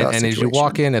townhouse. And as you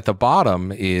walk in at the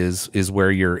bottom is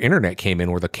where your internet came in,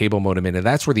 where the cable modem in, and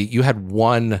that's where you had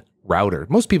one router.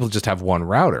 Most people just have one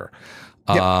router.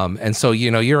 Yep. And so,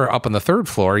 you're up on the 3rd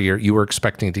floor, you were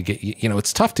expecting to get,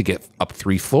 it's tough to get up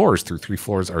 3 floors through 3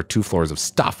 floors or 2 floors of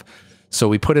stuff. So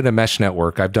we put in a mesh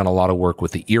network. I've done a lot of work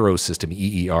with the Eero system,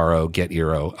 EERO, get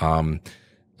Eero.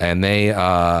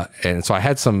 And so I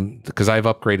had some, because I've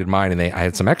upgraded mine and I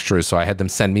had some extras. So I had them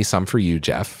send me some for you,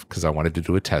 Jeff, because I wanted to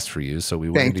do a test for you. So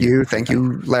Thank you,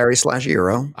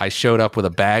 Larry/Eero. I showed up with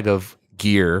a bag of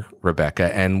gear,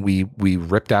 Rebecca, and we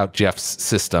ripped out Jeff's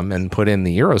system and put in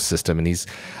the Eero system. And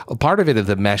a part of it of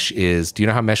the mesh is, do you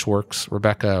know how mesh works,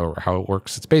 Rebecca, or how it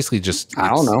works? It's basically I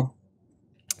don't know.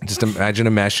 Just imagine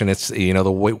a mesh and it's,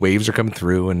 the waves are coming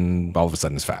through and all of a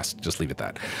sudden it's fast. Just leave it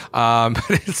that.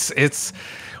 But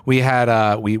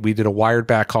we did a wired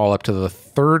backhaul up to the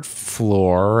 3rd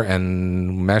floor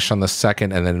and mesh on the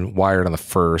 2nd and then wired on the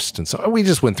 1st. And so we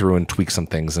just went through and tweaked some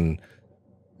things. And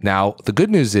now, the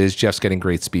good news is Jeff's getting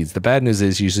great speeds. The bad news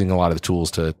is using a lot of the tools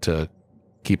to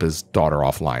keep his daughter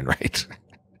offline, right?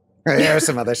 There's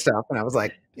some other stuff. And I was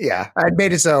like, yeah, I'd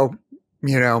made it so,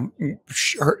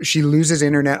 she loses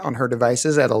internet on her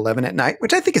devices at 11 at night,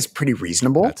 which I think is pretty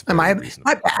reasonable. Am I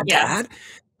bad, Dad?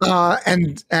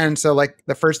 And so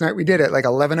the first night we did it,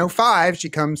 11:05, she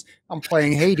comes, I'm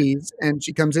playing Hades, and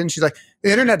she comes in, she's like,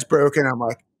 the internet's broken. I'm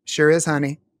like, sure is,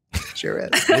 honey. Sure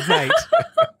is. Good night.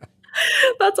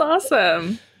 That's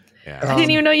awesome. Yeah. I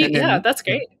didn't even know you. Yeah, that's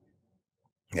great.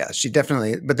 Yeah, she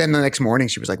definitely. But then the next morning,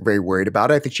 she was very worried about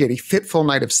it. I think she had a fitful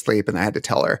night of sleep, and I had to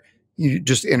tell her,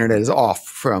 internet is off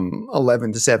from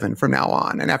 11 to 7 from now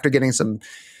on. And after getting some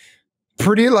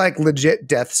pretty legit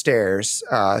death stares,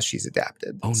 she's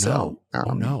adapted. Oh no! So,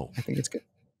 oh no! I think it's good.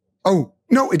 Oh,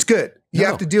 no, it's good. You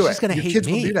have to do it. She's going to hate kids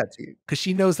me. Will do that to you. Because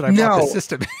she knows that I bought the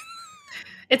system.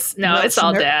 It's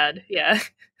all Dad. Yeah.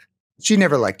 She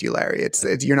never liked you, Larry. It's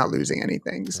you're not losing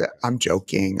anything. So I'm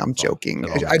joking.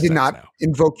 I did not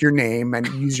invoke your name and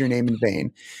use your name in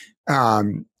vain.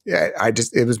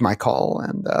 It was my call.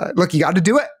 And look, you got to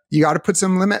do it. You got to put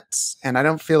some limits. And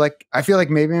I feel like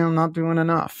maybe I'm not doing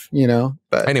enough,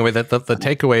 but anyway, the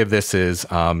takeaway of this is,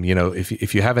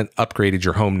 if you haven't upgraded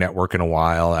your home network in a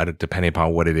while, depending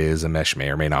upon what it is, a mesh may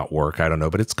or may not work. I don't know,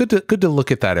 but it's good to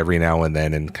look at that every now and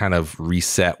then and kind of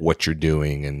reset what you're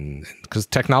doing. And because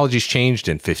technology's changed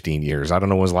in 15 years, I don't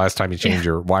know when was the last time you changed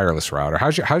your wireless router.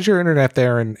 How's your internet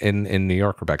there in New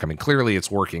York, Rebecca? I mean, clearly it's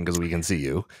working because we can see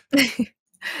you.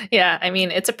 Yeah, I mean,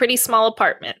 it's a pretty small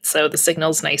apartment, so the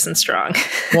signal's nice and strong.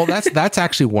 Well, that's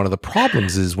actually one of the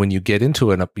problems is when you get into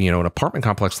an apartment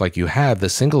complex like you have, the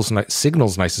signal's nice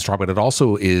and strong, but it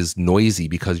also is noisy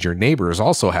because your neighbors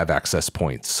also have access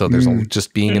points. So there's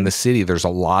just being in the city, there's a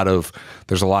lot of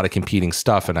competing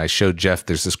stuff. And I showed Jeff,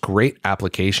 there's this great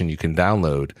application you can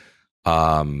download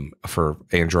for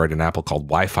Android and Apple called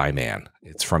Wi-Fi Man.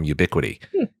 It's from Ubiquiti.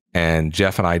 And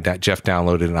Jeff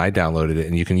downloaded it and I downloaded it,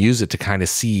 and you can use it to kind of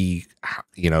see,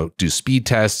 do speed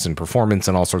tests and performance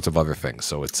and all sorts of other things.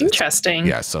 So it's interesting.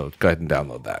 So go ahead and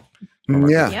download that.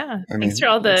 Yeah. Thanks for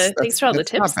all the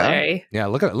tips, Larry. Yeah.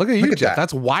 Look at you, Jeff.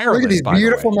 That's wireless. Look at these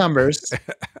beautiful numbers.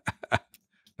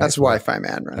 That's Wi-Fi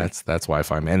Man, right? That's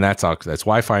Wi-Fi Man. That's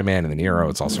Wi-Fi Man and the Nero.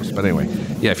 It's all sorts. But anyway,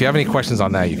 yeah. If you have any questions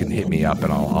on that, you can hit me up,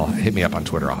 and I'll hit me up on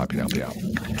Twitter. I'll happy to help you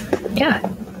out. Yeah.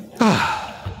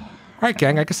 All right,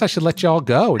 gang. I guess I should let y'all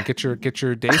go and get your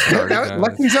day started.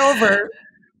 Lesson's over.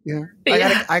 Yeah.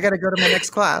 I gotta go to my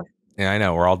next class. Yeah, I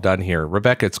know. We're all done here.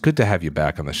 Rebecca, it's good to have you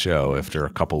back on the show after a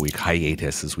couple-week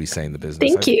hiatus, as we say in the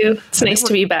business. Thank you. It's nice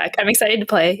to be back. I'm excited to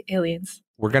play Aliens.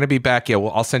 We're going to be back. Yeah,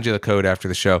 I'll send you the code after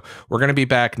the show. We're going to be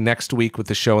back next week with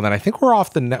the show, and then I think we're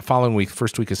off the following week,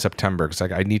 first week of September, because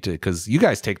I need to. Because you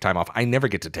guys take time off. I never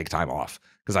get to take time off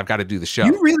because I've got to do the show.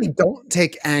 You really don't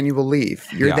take annual leave.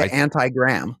 You're the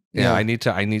anti-Graham. Yeah, I need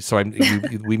to. So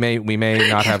we may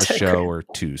not have a show or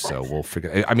two. So we'll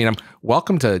figure. I mean,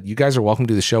 you guys are welcome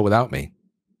to do the show without me.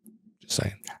 Just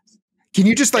saying. Can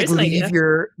you just leave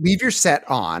your set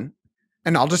on,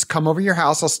 and I'll just come over your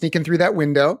house. I'll sneak in through that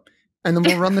window. And then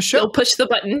we'll run the show. You'll push the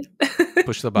button.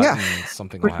 Push the button. Yeah.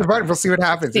 Something will happen. Push the button. We'll see what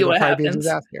happens. See what happens. Be a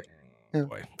disaster. Yeah.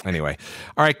 Boy. Anyway.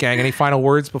 All right, gang. Any final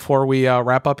words before we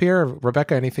wrap up here?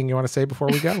 Rebecca, anything you want to say before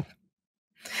we go?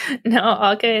 No,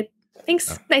 all good.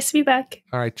 Thanks. Nice to be back.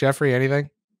 All right, Jeffrey,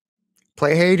 anything?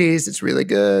 Play Hades. It's really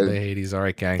good. Play Hades. All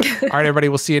right, gang. All right, everybody.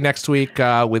 We'll see you next week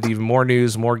with even more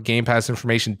news, more Game Pass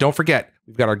information. Don't forget,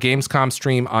 we've got our Gamescom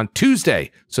stream on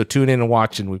Tuesday. So tune in and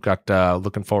watch. And we've got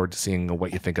looking forward to seeing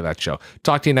what you think of that show.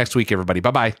 Talk to you next week, everybody.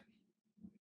 Bye-bye.